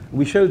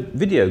 We showed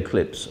video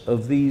clips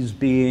of these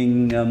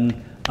being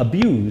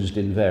abused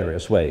in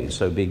various ways,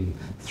 so being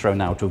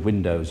thrown out of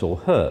windows or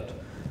hurt.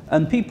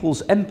 And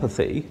people's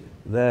empathy,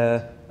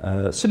 their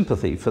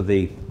sympathy for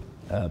the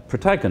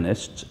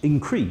protagonists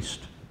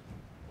increased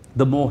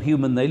the more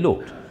human they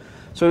looked.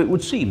 So it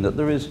would seem that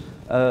there is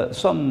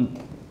some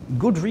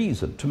good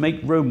reason to make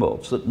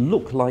robots that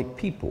look like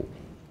people,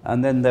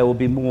 and then they will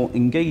be more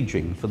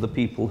engaging for the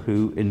people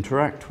who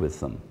interact with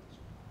them.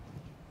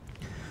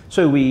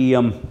 So we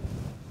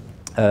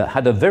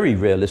had a very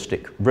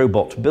realistic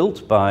robot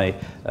built by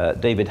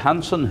David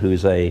Hanson,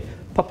 who's a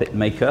puppet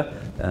maker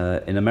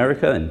in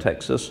America, in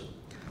Texas.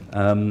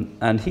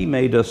 And he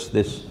made us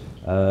this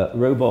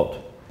robot,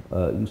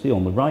 you can see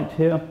on the right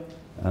here,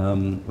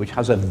 which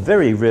has a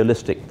very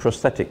realistic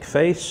prosthetic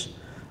face.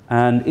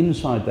 And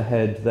inside the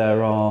head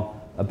there are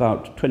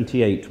about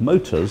 28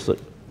 motors that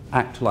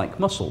act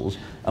like muscles,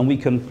 and we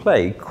can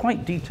play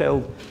quite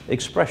detailed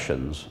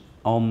expressions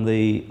on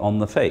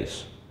the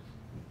face.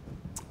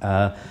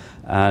 Here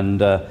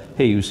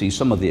you see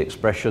some of the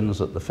expressions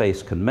that the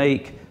face can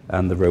make,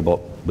 and the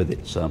robot with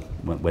its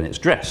when it's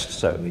dressed.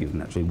 So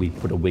even actually we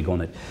put a wig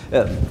on it.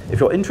 If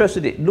you're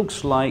interested, it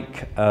looks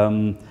like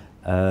the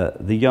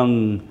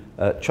young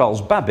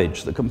Charles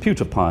Babbage, the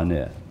computer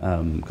pioneer,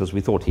 because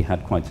we thought he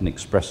had quite an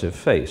expressive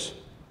face.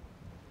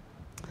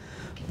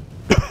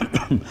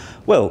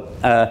 Well,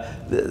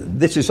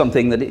 this is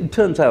something that it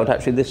turns out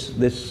actually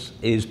this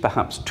is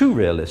perhaps too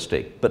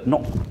realistic, but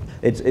not.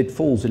 It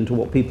falls into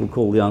what people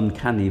call the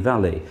uncanny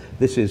valley.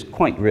 This is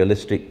quite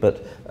realistic,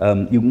 but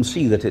you can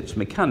see that it's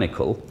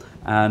mechanical,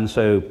 and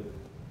so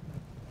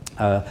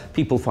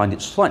people find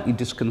it slightly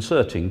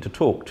disconcerting to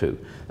talk to,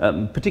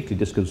 particularly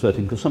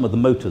disconcerting because some of the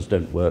motors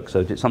don't work,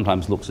 so it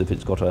sometimes looks as if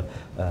it's got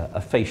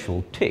a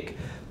facial tic.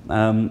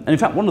 And in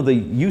fact, one of the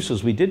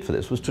uses we did for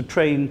this was to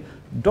train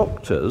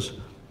doctors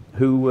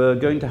who were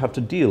going to have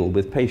to deal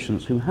with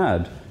patients who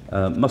had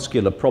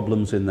muscular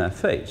problems in their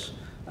face.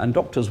 And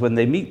doctors, when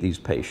they meet these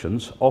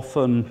patients,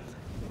 often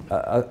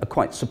are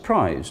quite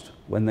surprised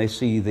when they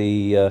see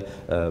the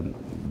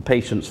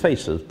patient's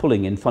faces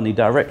pulling in funny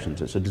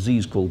directions. It's a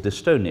disease called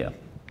dystonia.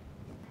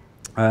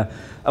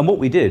 And what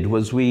we did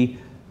was we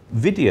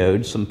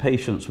videoed some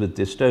patients with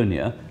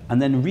dystonia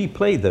and then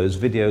replayed those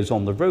videos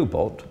on the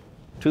robot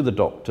to the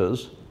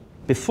doctors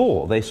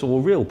before they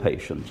saw real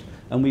patients.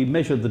 And we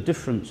measured the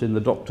difference in the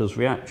doctor's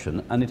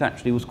reaction, and it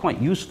actually was quite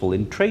useful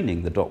in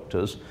training the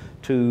doctors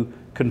to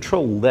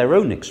control their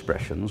own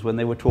expressions when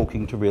they were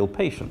talking to real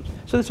patients.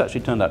 So this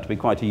actually turned out to be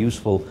quite a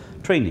useful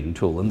training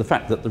tool, and the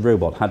fact that the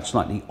robot had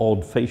slightly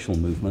odd facial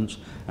movements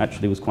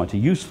actually was quite a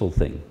useful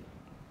thing.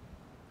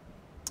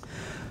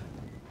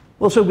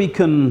 Well, so we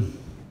can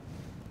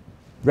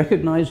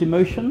recognize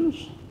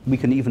emotions, we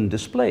can even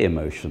display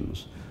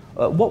emotions.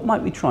 What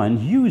might we try and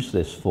use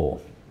this for?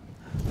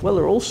 Well,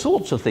 there are all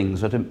sorts of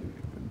things that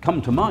come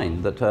to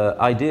mind, that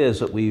ideas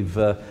that we've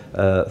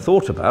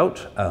thought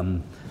about.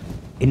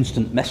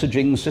 Instant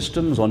messaging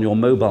systems on your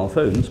mobile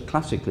phones,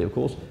 classically of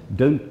course,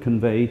 don't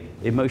convey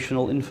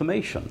emotional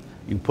information.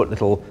 You put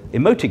little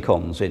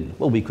emoticons in.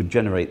 Well, we could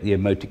generate the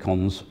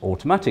emoticons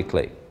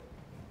automatically.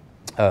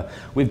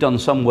 We've done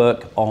some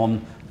work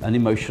on an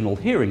emotional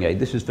hearing aid.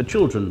 This is for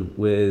children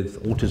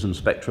with autism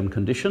spectrum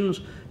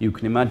conditions. You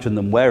can imagine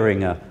them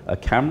wearing a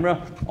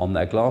camera on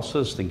their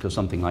glasses, think of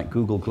something like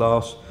Google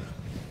Glass,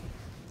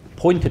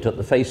 point it at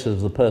the face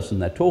of the person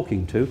they're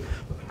talking to,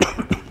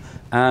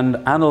 and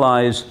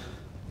analyze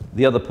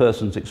the other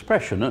person's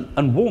expression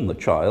and warn the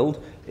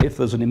child if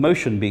there's an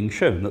emotion being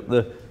shown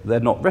that they're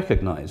not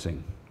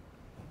recognizing.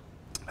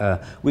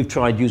 We've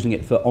tried using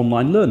it for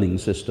online learning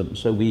systems.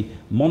 So we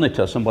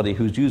monitor somebody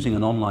who's using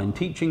an online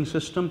teaching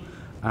system,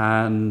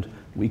 and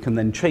we can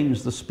then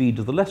change the speed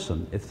of the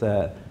lesson if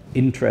they're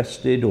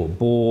interested or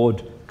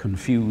bored,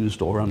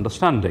 confused or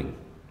understanding.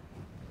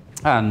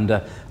 And,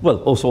 well,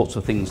 all sorts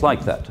of things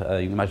like that.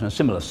 You can imagine a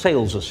similar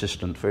sales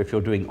assistant for if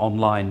you're doing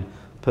online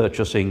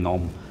purchasing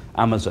on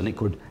Amazon. It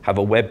could have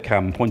a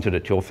webcam pointed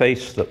at your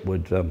face that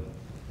would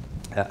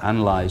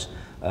analyze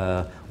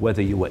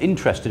whether you were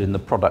interested in the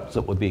products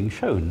that were being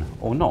shown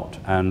or not,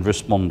 and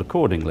respond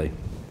accordingly.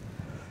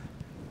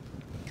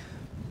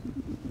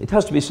 It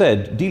has to be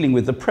said, dealing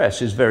with the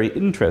press is very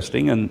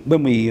interesting, and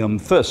when we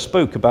first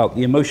spoke about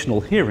the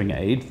emotional hearing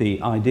aid, the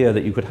idea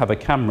that you could have a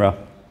camera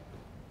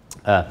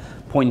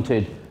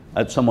pointed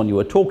at someone you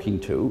were talking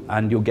to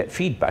and you'll get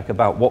feedback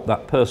about what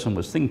that person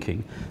was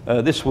thinking.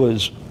 This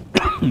was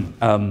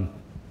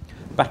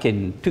back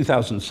in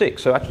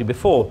 2006, so actually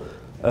before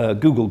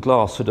Google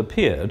Glass had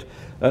appeared.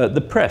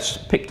 The press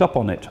picked up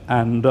on it,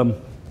 and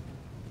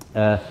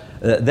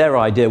their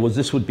idea was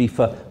this would be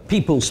for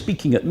people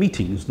speaking at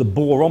meetings, the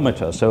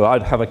boreometer. So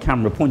I'd have a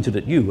camera pointed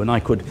at you and I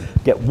could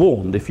get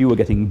warned if you were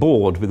getting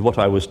bored with what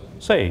I was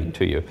saying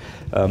to you.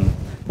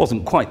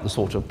 Wasn't quite the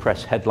sort of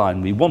press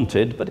headline we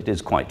wanted, but it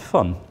is quite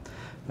fun.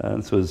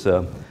 This was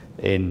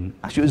actually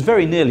it was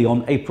very nearly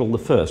on April the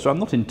 1st, so I'm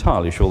not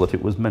entirely sure that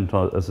it was meant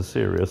as a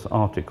serious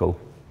article.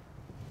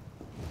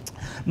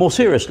 More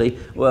seriously,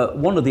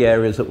 one of the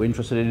areas that we're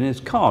interested in is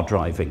car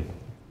driving.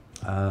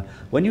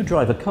 When you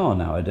drive a car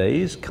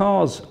nowadays,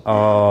 cars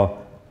are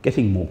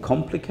getting more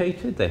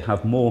complicated. They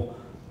have more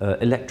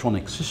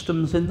electronic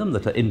systems in them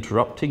that are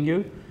interrupting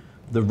you.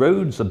 The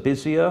roads are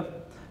busier.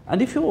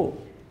 And if you're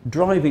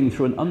driving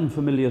through an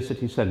unfamiliar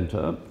city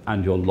centre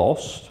and you're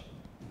lost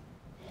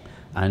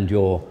and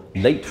you're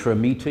late for a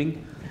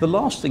meeting, the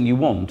last thing you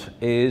want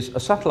is a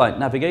satellite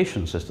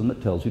navigation system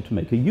that tells you to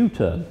make a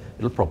U-turn.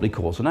 It'll probably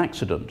cause an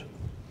accident.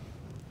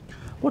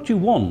 What you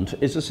want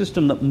is a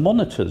system that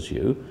monitors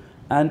you,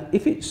 and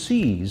if it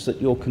sees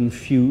that you're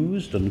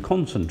confused and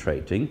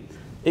concentrating,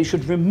 it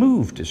should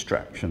remove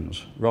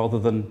distractions rather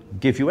than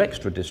give you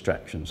extra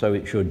distractions. So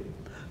it should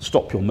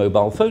stop your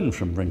mobile phone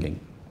from ringing,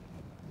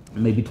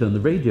 maybe turn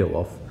the radio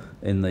off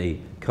in the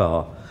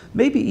car,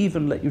 maybe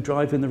even let you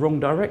drive in the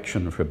wrong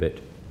direction for a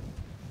bit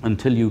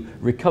until you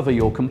recover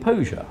your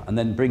composure and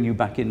then bring you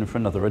back in for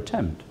another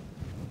attempt.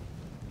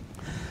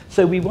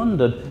 So we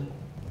wondered,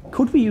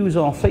 could we use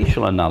our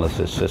facial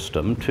analysis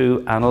system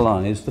to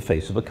analyze the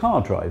face of a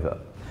car driver?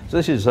 So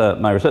this is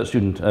my research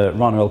student,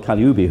 Rana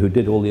El-Kalioubi, who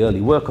did all the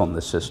early work on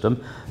this system,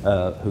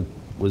 who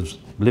was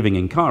living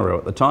in Cairo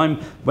at the time,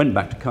 went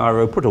back to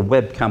Cairo, put a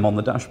webcam on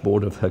the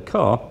dashboard of her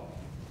car,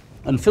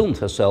 and filmed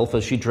herself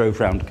as she drove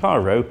around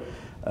Cairo,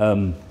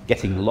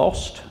 getting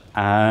lost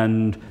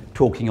and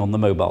talking on the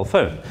mobile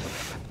phone.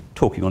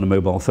 Talking on a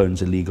mobile phone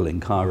is illegal in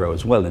Cairo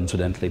as well,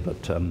 incidentally,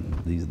 but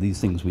these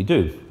things we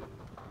do.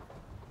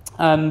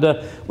 And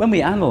when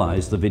we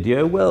analysed the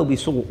video, well, we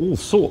saw all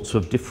sorts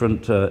of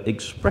different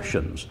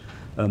expressions.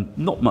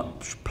 Not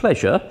much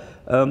pleasure.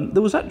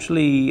 There was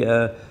actually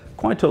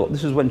quite a lot.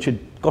 This is when she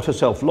got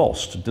herself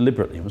lost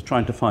deliberately and was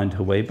trying to find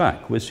her way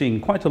back. We're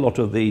seeing quite a lot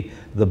of the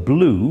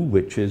blue,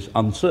 which is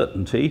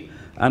uncertainty,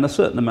 and a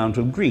certain amount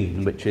of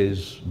green, which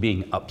is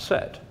being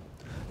upset.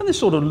 And this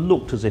sort of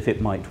looked as if it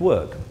might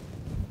work.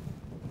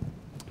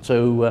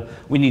 So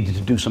we needed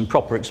to do some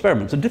proper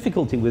experiments. The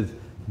difficulty with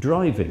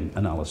driving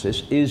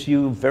analysis is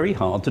very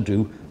hard to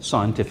do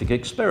scientific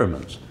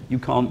experiments. You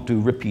can't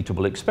do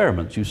repeatable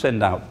experiments. You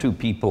send out two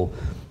people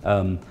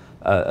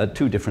at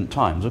two different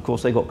times. Of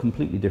course, they've got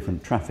completely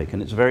different traffic,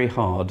 and it's very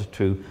hard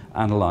to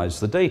analyze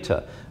the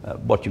data.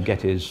 What you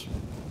get is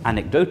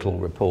anecdotal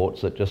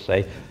reports that just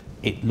say,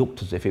 it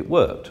looked as if it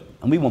worked.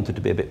 And we wanted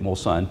to be a bit more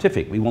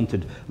scientific. We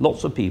wanted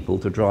lots of people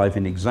to drive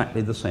in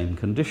exactly the same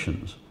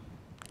conditions.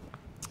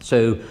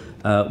 So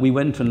we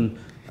went and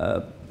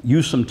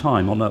used some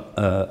time on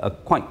a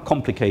quite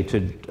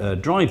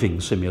complicated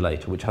driving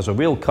simulator, which has a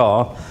real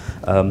car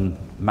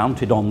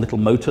mounted on little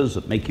motors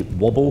that make it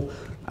wobble,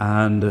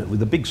 and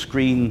with a big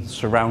screen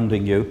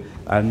surrounding you,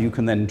 and you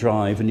can then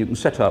drive, and you can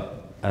set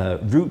up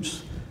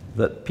routes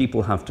that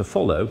people have to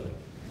follow,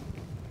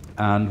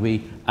 and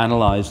we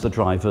analyze the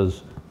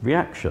driver's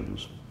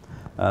reactions.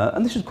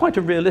 And this is quite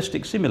a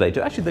realistic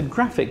simulator. Actually, the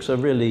graphics are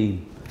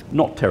really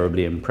not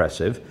terribly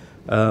impressive.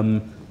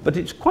 But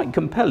it's quite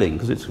compelling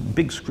because it's a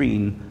big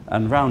screen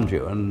and round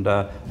you. And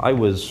I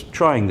was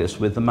trying this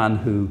with the man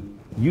who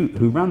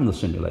ran the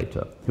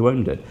simulator, who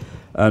owned it.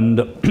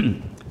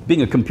 And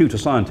being a computer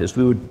scientist,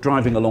 we were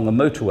driving along a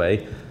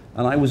motorway,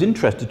 and I was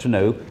interested to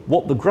know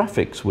what the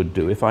graphics would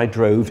do if I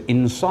drove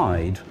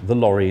inside the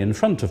lorry in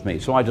front of me.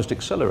 So I just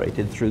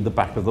accelerated through the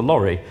back of the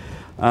lorry.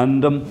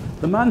 And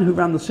the man who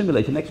ran the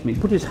simulator next to me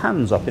put his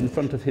hands up in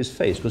front of his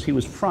face because he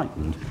was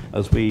frightened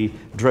as we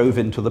drove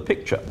into the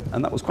picture.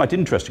 And that was quite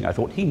interesting. I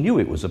thought he knew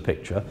it was a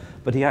picture,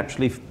 but he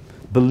actually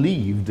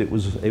believed it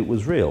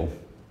was real.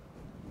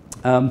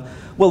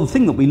 Well, the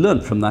thing that we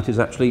learnt from that is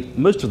actually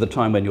most of the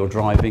time when you're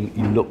driving,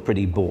 you look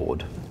pretty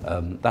bored.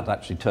 That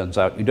actually turns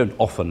out you don't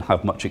often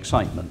have much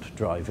excitement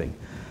driving.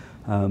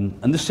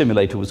 And this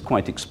simulator was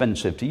quite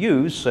expensive to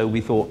use, so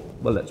we thought,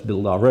 well, let's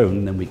build our own,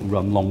 and then we can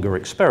run longer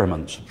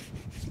experiments.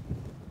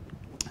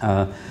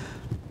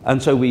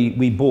 And so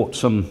we bought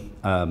some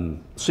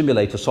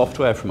simulator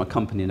software from a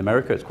company in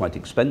America. It's quite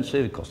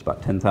expensive. It cost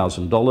about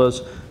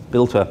 $10,000.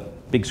 Built a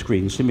big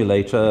screen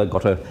simulator,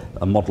 got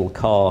a model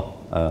car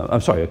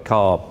a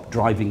car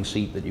driving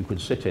seat that you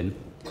could sit in,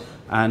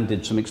 and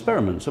did some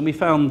experiments. And we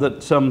found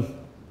that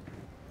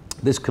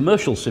this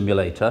commercial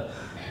simulator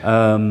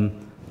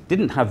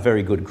didn't have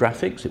very good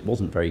graphics. It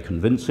wasn't very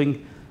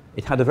convincing.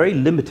 It had a very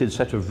limited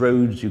set of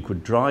roads you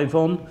could drive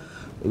on.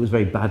 It was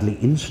very badly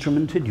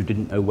instrumented. You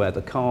didn't know where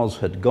the cars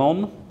had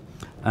gone.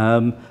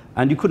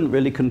 And you couldn't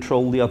really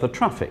control the other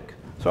traffic.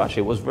 So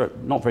actually it was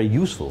not very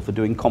useful for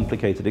doing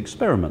complicated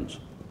experiments.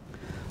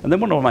 And then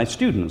one of my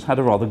students had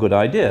a rather good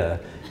idea.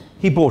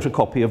 He bought a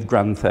copy of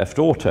Grand Theft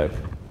Auto.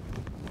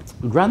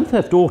 Grand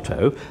Theft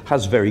Auto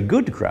has very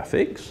good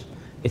graphics.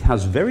 It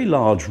has very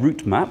large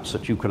route maps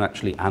that you can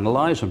actually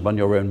analyze and run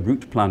your own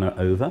route planner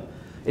over.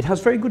 It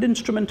has very good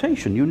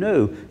instrumentation. You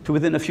know to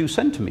within a few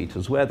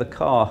centimeters where the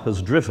car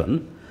has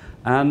driven,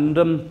 and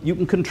you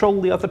can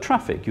control the other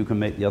traffic. You can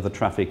make the other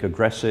traffic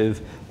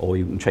aggressive, or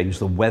you can change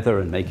the weather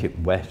and make it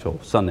wet or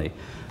sunny.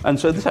 And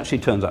so this actually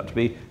turns out to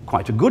be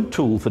quite a good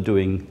tool for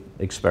doing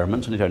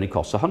experiments, and it only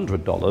costs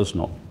 $100,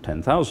 not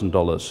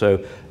 $10,000. So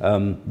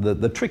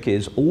the trick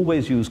is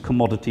always use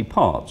commodity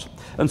parts.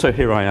 And so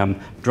here I am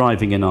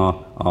driving in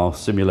our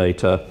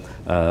simulator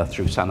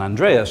through San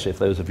Andreas, if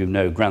those of you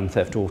know Grand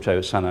Theft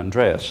Auto San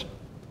Andreas.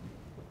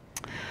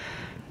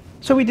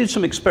 So we did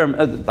some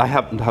experiments. I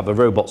happen to have a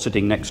robot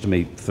sitting next to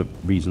me for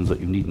reasons that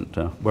you needn't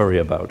worry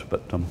about,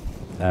 but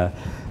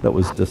that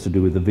was just to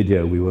do with the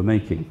video we were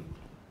making.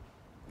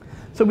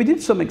 So we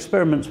did some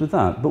experiments with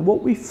that, but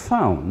what we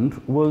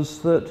found was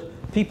that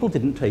people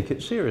didn't take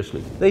it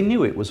seriously. They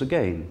knew it was a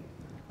game.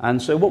 And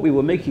so what we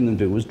were making them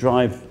do was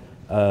drive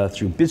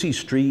through busy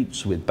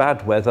streets with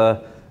bad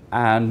weather,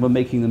 and we're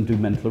making them do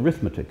mental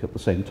arithmetic at the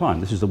same time.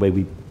 This is the way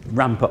we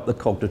ramp up the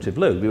cognitive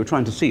load. We were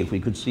trying to see if we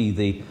could see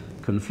the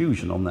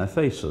confusion on their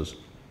faces.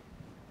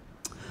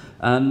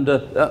 And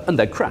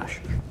they'd crash.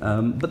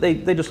 But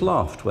they just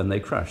laughed when they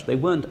crashed. They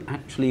weren't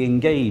actually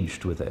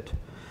engaged with it.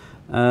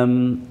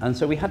 And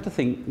so we had to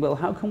think, well,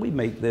 how can we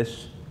make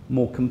this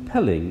more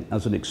compelling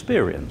as an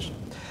experience?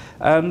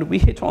 And we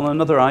hit on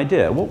another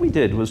idea. What we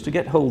did was to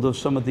get hold of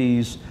some of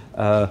these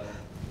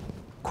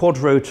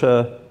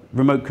quadrotor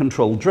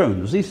remote-controlled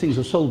drones. These things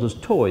are sold as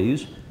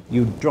toys.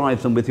 You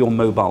drive them with your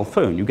mobile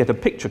phone. You get a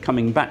picture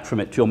coming back from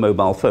it to your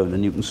mobile phone,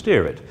 and you can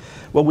steer it.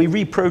 Well, we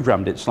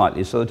reprogrammed it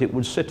slightly so that it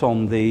would sit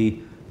on the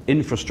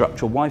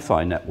infrastructure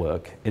Wi-Fi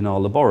network in our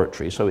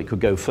laboratory, so it could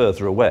go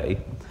further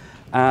away,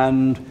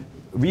 and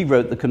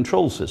rewrote the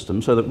control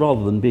system so that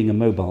rather than being a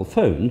mobile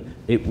phone,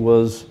 it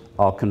was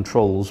our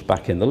controls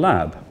back in the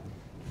lab.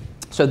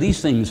 So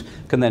these things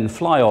can then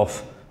fly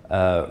off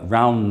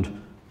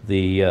round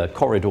the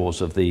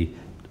corridors of the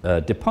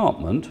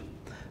department,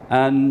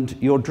 and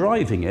you're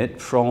driving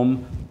it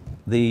from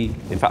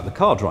in fact, the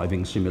car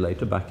driving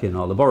simulator back in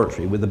our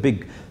laboratory with a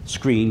big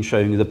screen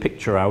showing you the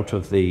picture out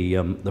of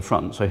the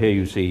front. So here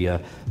you see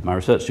my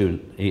research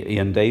student,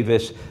 Ian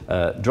Davis,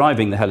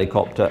 driving the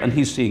helicopter, and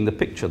he's seeing the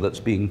picture that's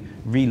being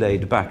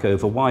relayed back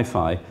over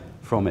Wi-Fi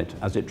from it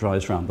as it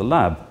drives around the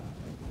lab.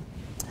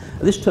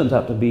 This turns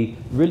out to be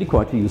really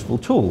quite a useful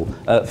tool.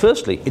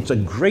 Firstly, it's a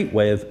great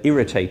way of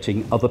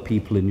irritating other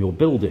people in your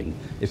building.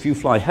 If you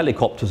fly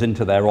helicopters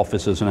into their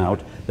offices and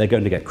out, they're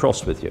going to get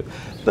cross with you.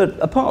 But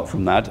apart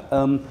from that,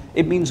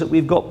 it means that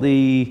we've got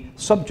the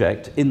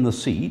subject in the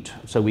seat,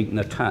 so we can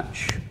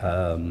attach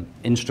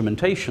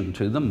instrumentation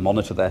to them,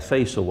 monitor their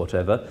face or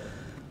whatever,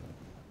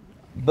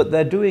 but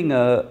they're doing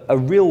a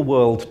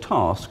real-world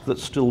task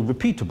that's still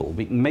repeatable.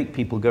 We can make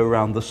people go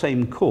around the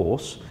same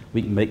course,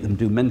 we can make them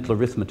do mental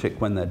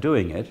arithmetic when they're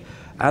doing it,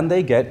 and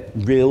they get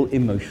real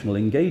emotional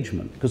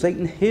engagement, because they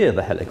can hear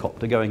the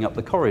helicopter going up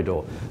the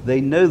corridor. They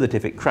know that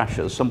if it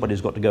crashes,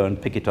 somebody's got to go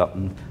and pick it up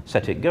and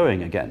set it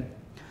going again.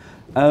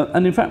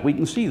 And in fact, we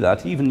can see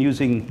that even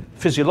using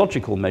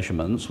physiological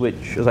measurements,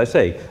 which, as I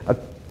say, are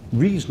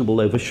reasonable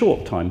over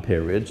short time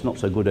periods, not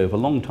so good over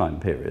long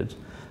time periods.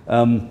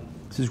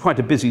 This is quite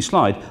a busy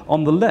slide.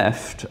 On the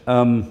left,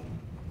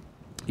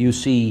 you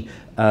see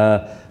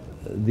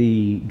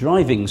the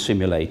driving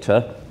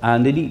simulator,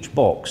 and in each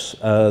box,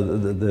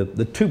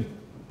 the two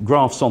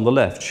graphs on the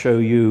left show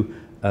you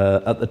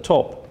at the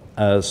top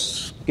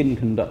skin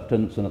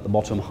conductance and at the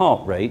bottom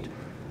heart rate,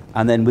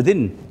 and then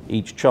within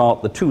each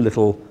chart the two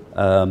little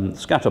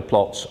scatter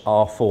plots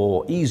are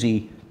for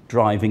easy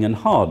driving and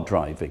hard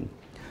driving.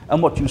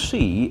 And what you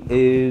see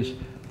is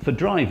for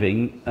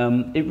driving,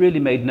 it really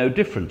made no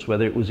difference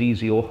whether it was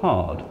easy or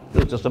hard.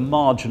 There was just a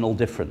marginal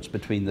difference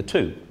between the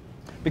two,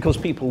 because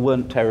people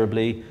weren't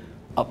terribly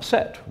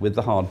upset with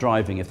the hard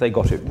driving if they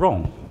got it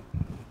wrong.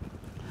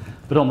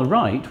 But on the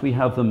right, we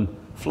have them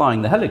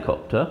flying the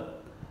helicopter,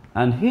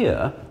 and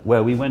here,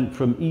 where we went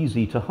from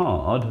easy to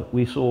hard,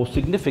 we saw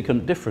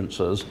significant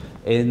differences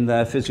in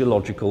their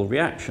physiological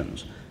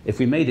reactions. If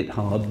we made it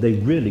hard, they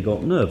really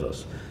got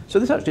nervous. So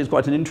this actually is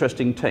quite an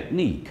interesting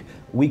technique.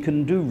 We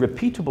can do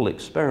repeatable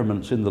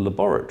experiments in the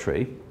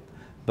laboratory,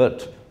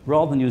 but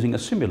rather than using a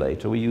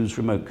simulator, we use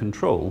remote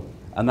control,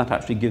 and that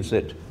actually gives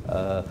it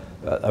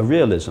a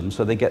realism,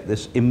 so they get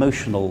this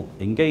emotional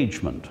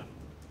engagement.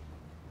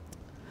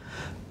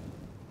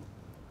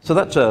 So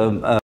that's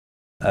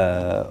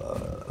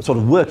sort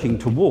of working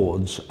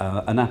towards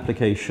an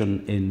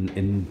application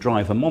in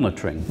driver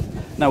monitoring.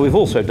 Now, we've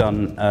also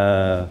done,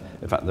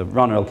 in fact, the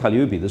Rana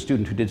El-Kalioubi, the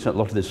student who did a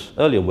lot of this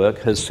earlier work,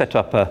 has set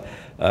up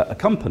a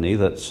company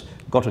that's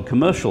got a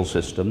commercial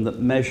system that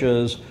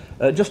measures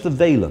just the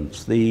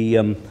valence,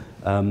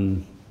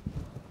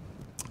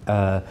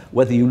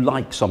 whether you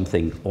like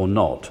something or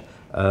not,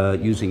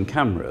 using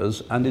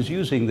cameras, and is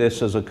using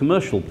this as a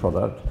commercial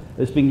product.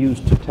 It's being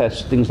used to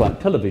test things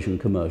like television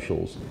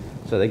commercials.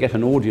 So they get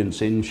an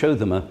audience in, show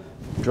them a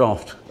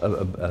draft,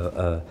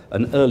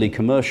 an early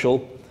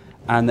commercial,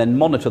 and then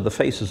monitor the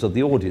faces of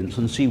the audience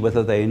and see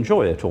whether they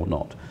enjoy it or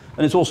not.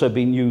 And it's also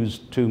been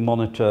used to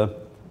monitor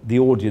the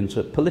audience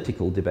at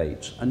political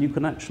debates. And you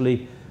can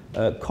actually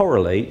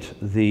correlate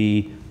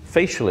the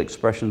facial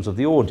expressions of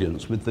the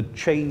audience with the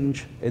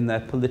change in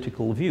their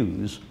political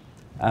views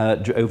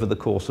over the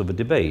course of a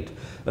debate.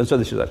 And so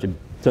this is actually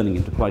turning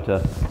into quite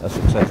a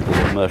successful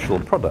commercial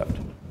product.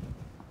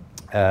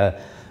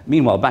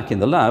 Meanwhile, back in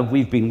the lab,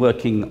 we've been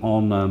working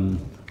on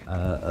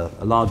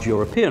a large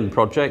European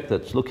project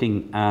that's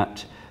looking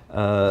at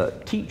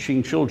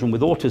teaching children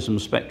with autism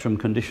spectrum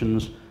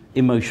conditions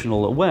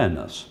emotional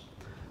awareness.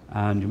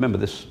 And you remember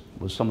this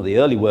was some of the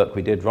early work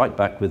we did right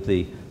back with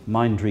the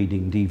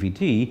mind-reading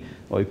DVD,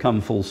 where we've come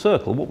full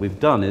circle. What we've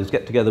done is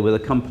get together with a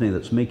company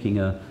that's making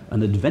an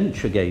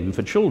adventure game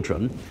for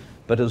children,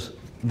 but as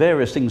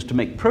various things to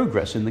make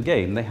progress in the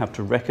game, they have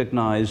to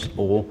recognize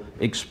or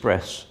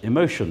express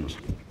emotions.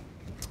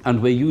 And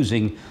we're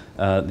using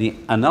the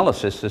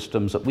analysis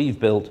systems that we've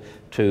built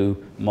to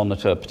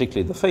monitor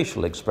particularly the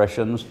facial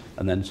expressions,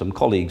 and then some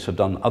colleagues have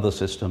done other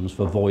systems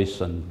for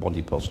voice and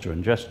body posture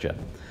and gesture.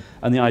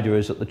 And the idea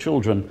is that the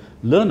children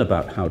learn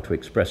about how to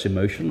express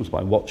emotions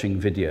by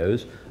watching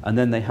videos, and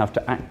then they have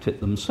to act it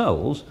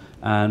themselves,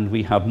 and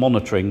we have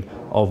monitoring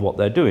of what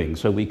they're doing.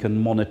 So we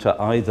can monitor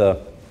either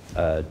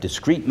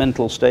discrete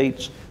mental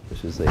states,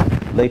 this is the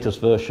latest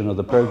version of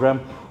the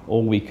program,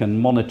 or we can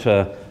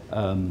monitor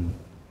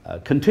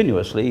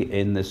continuously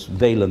in this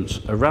valence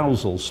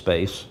arousal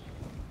space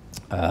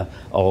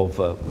of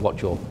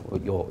what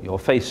your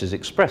face is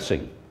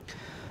expressing.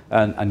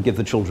 And give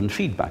the children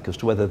feedback as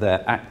to whether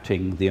they're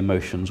acting the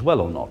emotions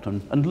well or not.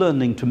 And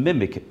learning to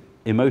mimic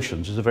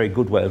emotions is a very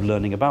good way of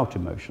learning about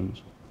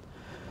emotions.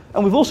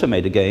 And we've also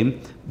made a game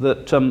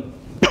that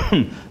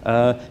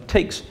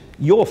takes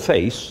your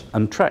face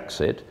and tracks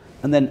it,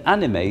 and then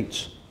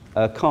animates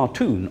a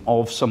cartoon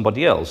of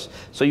somebody else.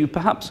 So you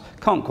perhaps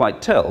can't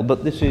quite tell,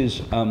 but this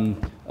is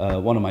one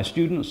of my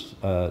students,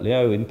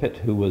 Leo Impit,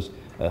 who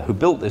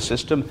built this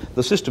system.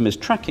 The system is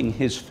tracking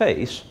his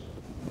face,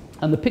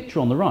 and the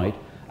picture on the right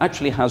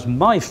actually has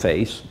my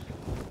face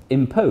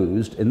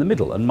imposed in the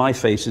middle, and my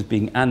face is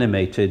being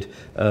animated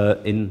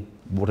in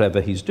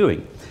whatever he's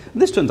doing.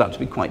 And this turns out to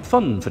be quite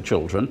fun for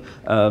children.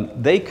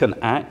 They can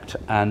act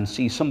and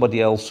see somebody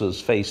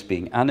else's face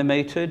being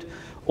animated,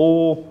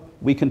 or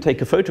we can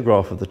take a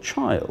photograph of the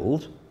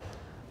child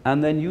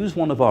and then use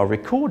one of our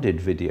recorded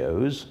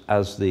videos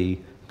as the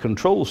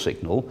control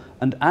signal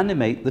and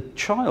animate the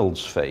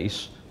child's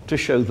face to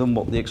show them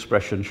what the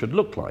expression should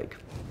look like.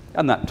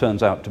 And that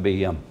turns out to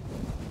be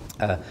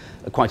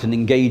quite an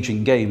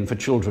engaging game for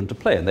children to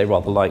play, and they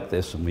rather like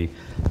this, and we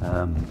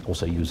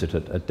also use it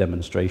at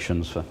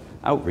demonstrations for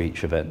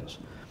outreach events.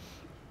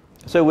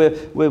 So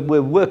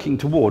we're working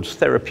towards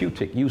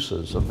therapeutic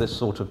uses of this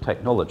sort of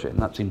technology, and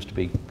that seems to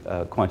be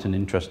quite an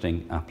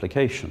interesting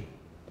application.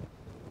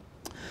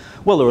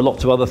 Well, there are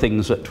lots of other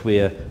things that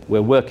we're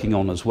working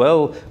on as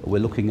well.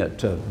 We're looking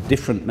at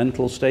different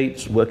mental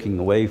states, working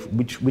away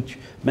which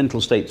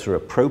mental states are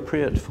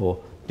appropriate for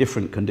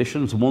different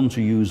conditions. The ones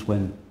you use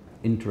when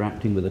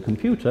interacting with a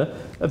computer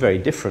are very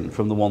different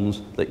from the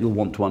ones that you'll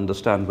want to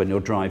understand when you're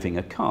driving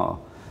a car.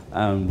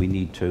 And we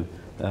need to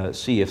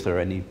see if there are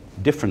any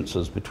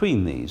differences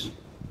between these.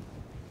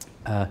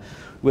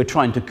 We're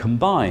trying to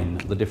combine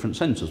the different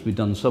sensors. We've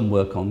done some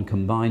work on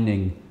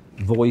combining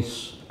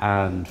voice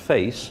and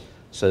face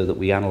so that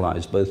we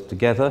analyze both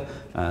together,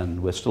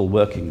 and we're still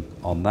working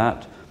on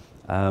that.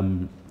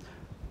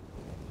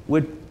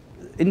 We're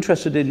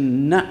interested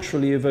in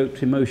naturally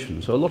evoked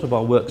emotions. So a lot of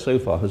our work so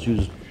far has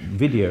used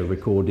video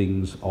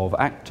recordings of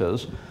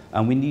actors,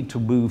 and we need to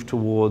move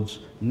towards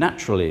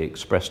naturally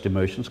expressed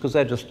emotions because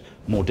they're just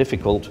more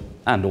difficult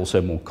and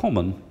also more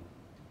common.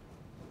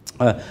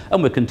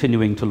 And we're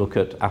continuing to look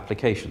at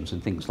applications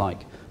in things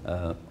like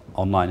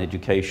online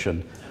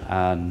education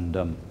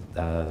and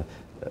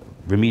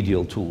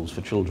remedial tools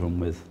for children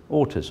with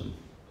autism.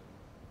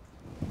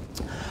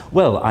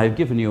 Well, I've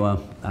given you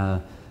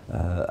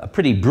a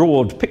pretty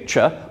broad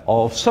picture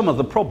of some of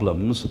the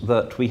problems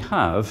that we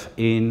have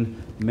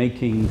in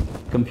making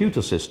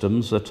computer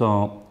systems that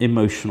are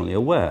emotionally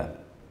aware.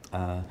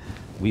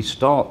 We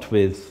start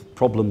with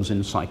problems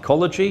in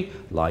psychology,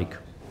 like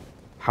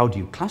how do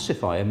you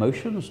classify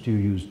emotions? Do you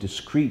use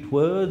discrete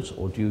words,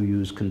 or do you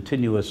use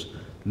continuous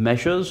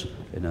measures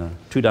in a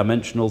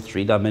two-dimensional,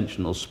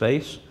 three-dimensional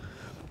space?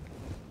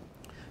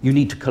 You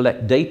need to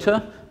collect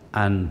data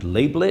and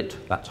label it.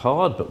 That's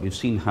hard, but we've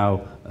seen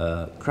how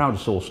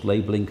crowdsourced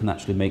labeling can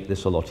actually make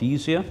this a lot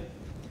easier.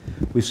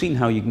 We've seen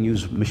how you can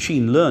use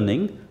machine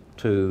learning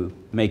to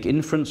make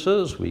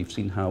inferences. We've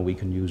seen how we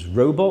can use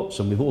robots,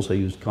 and we've also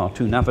used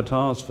cartoon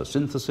avatars for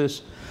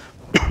synthesis.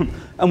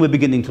 And we're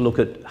beginning to look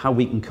at how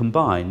we can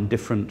combine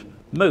different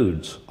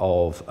modes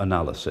of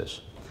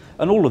analysis.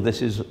 And all of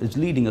this is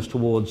leading us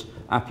towards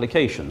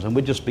applications, and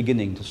we're just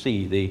beginning to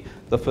see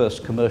the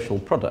first commercial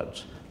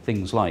products,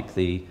 things like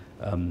the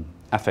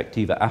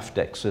Affectiva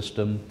AFDEX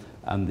system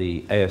and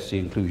the ASC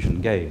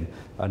inclusion game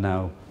are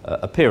now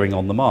appearing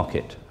on the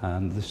market,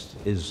 and this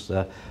is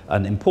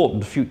an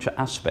important future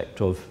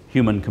aspect of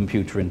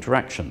human-computer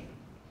interaction.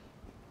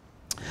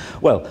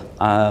 Well,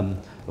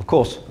 of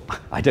course,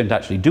 I don't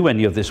actually do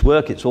any of this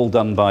work. It's all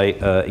done by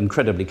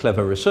incredibly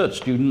clever research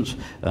students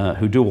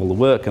who do all the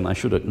work, and I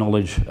should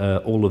acknowledge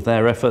all of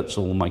their efforts,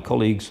 all my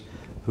colleagues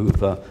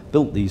who've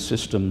built these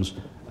systems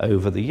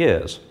over the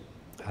years.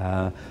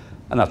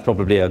 And that's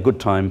probably a good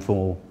time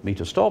for me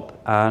to stop,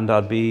 and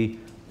I'd be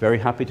very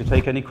happy to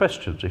take any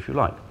questions if you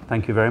like.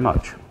 Thank you very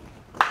much.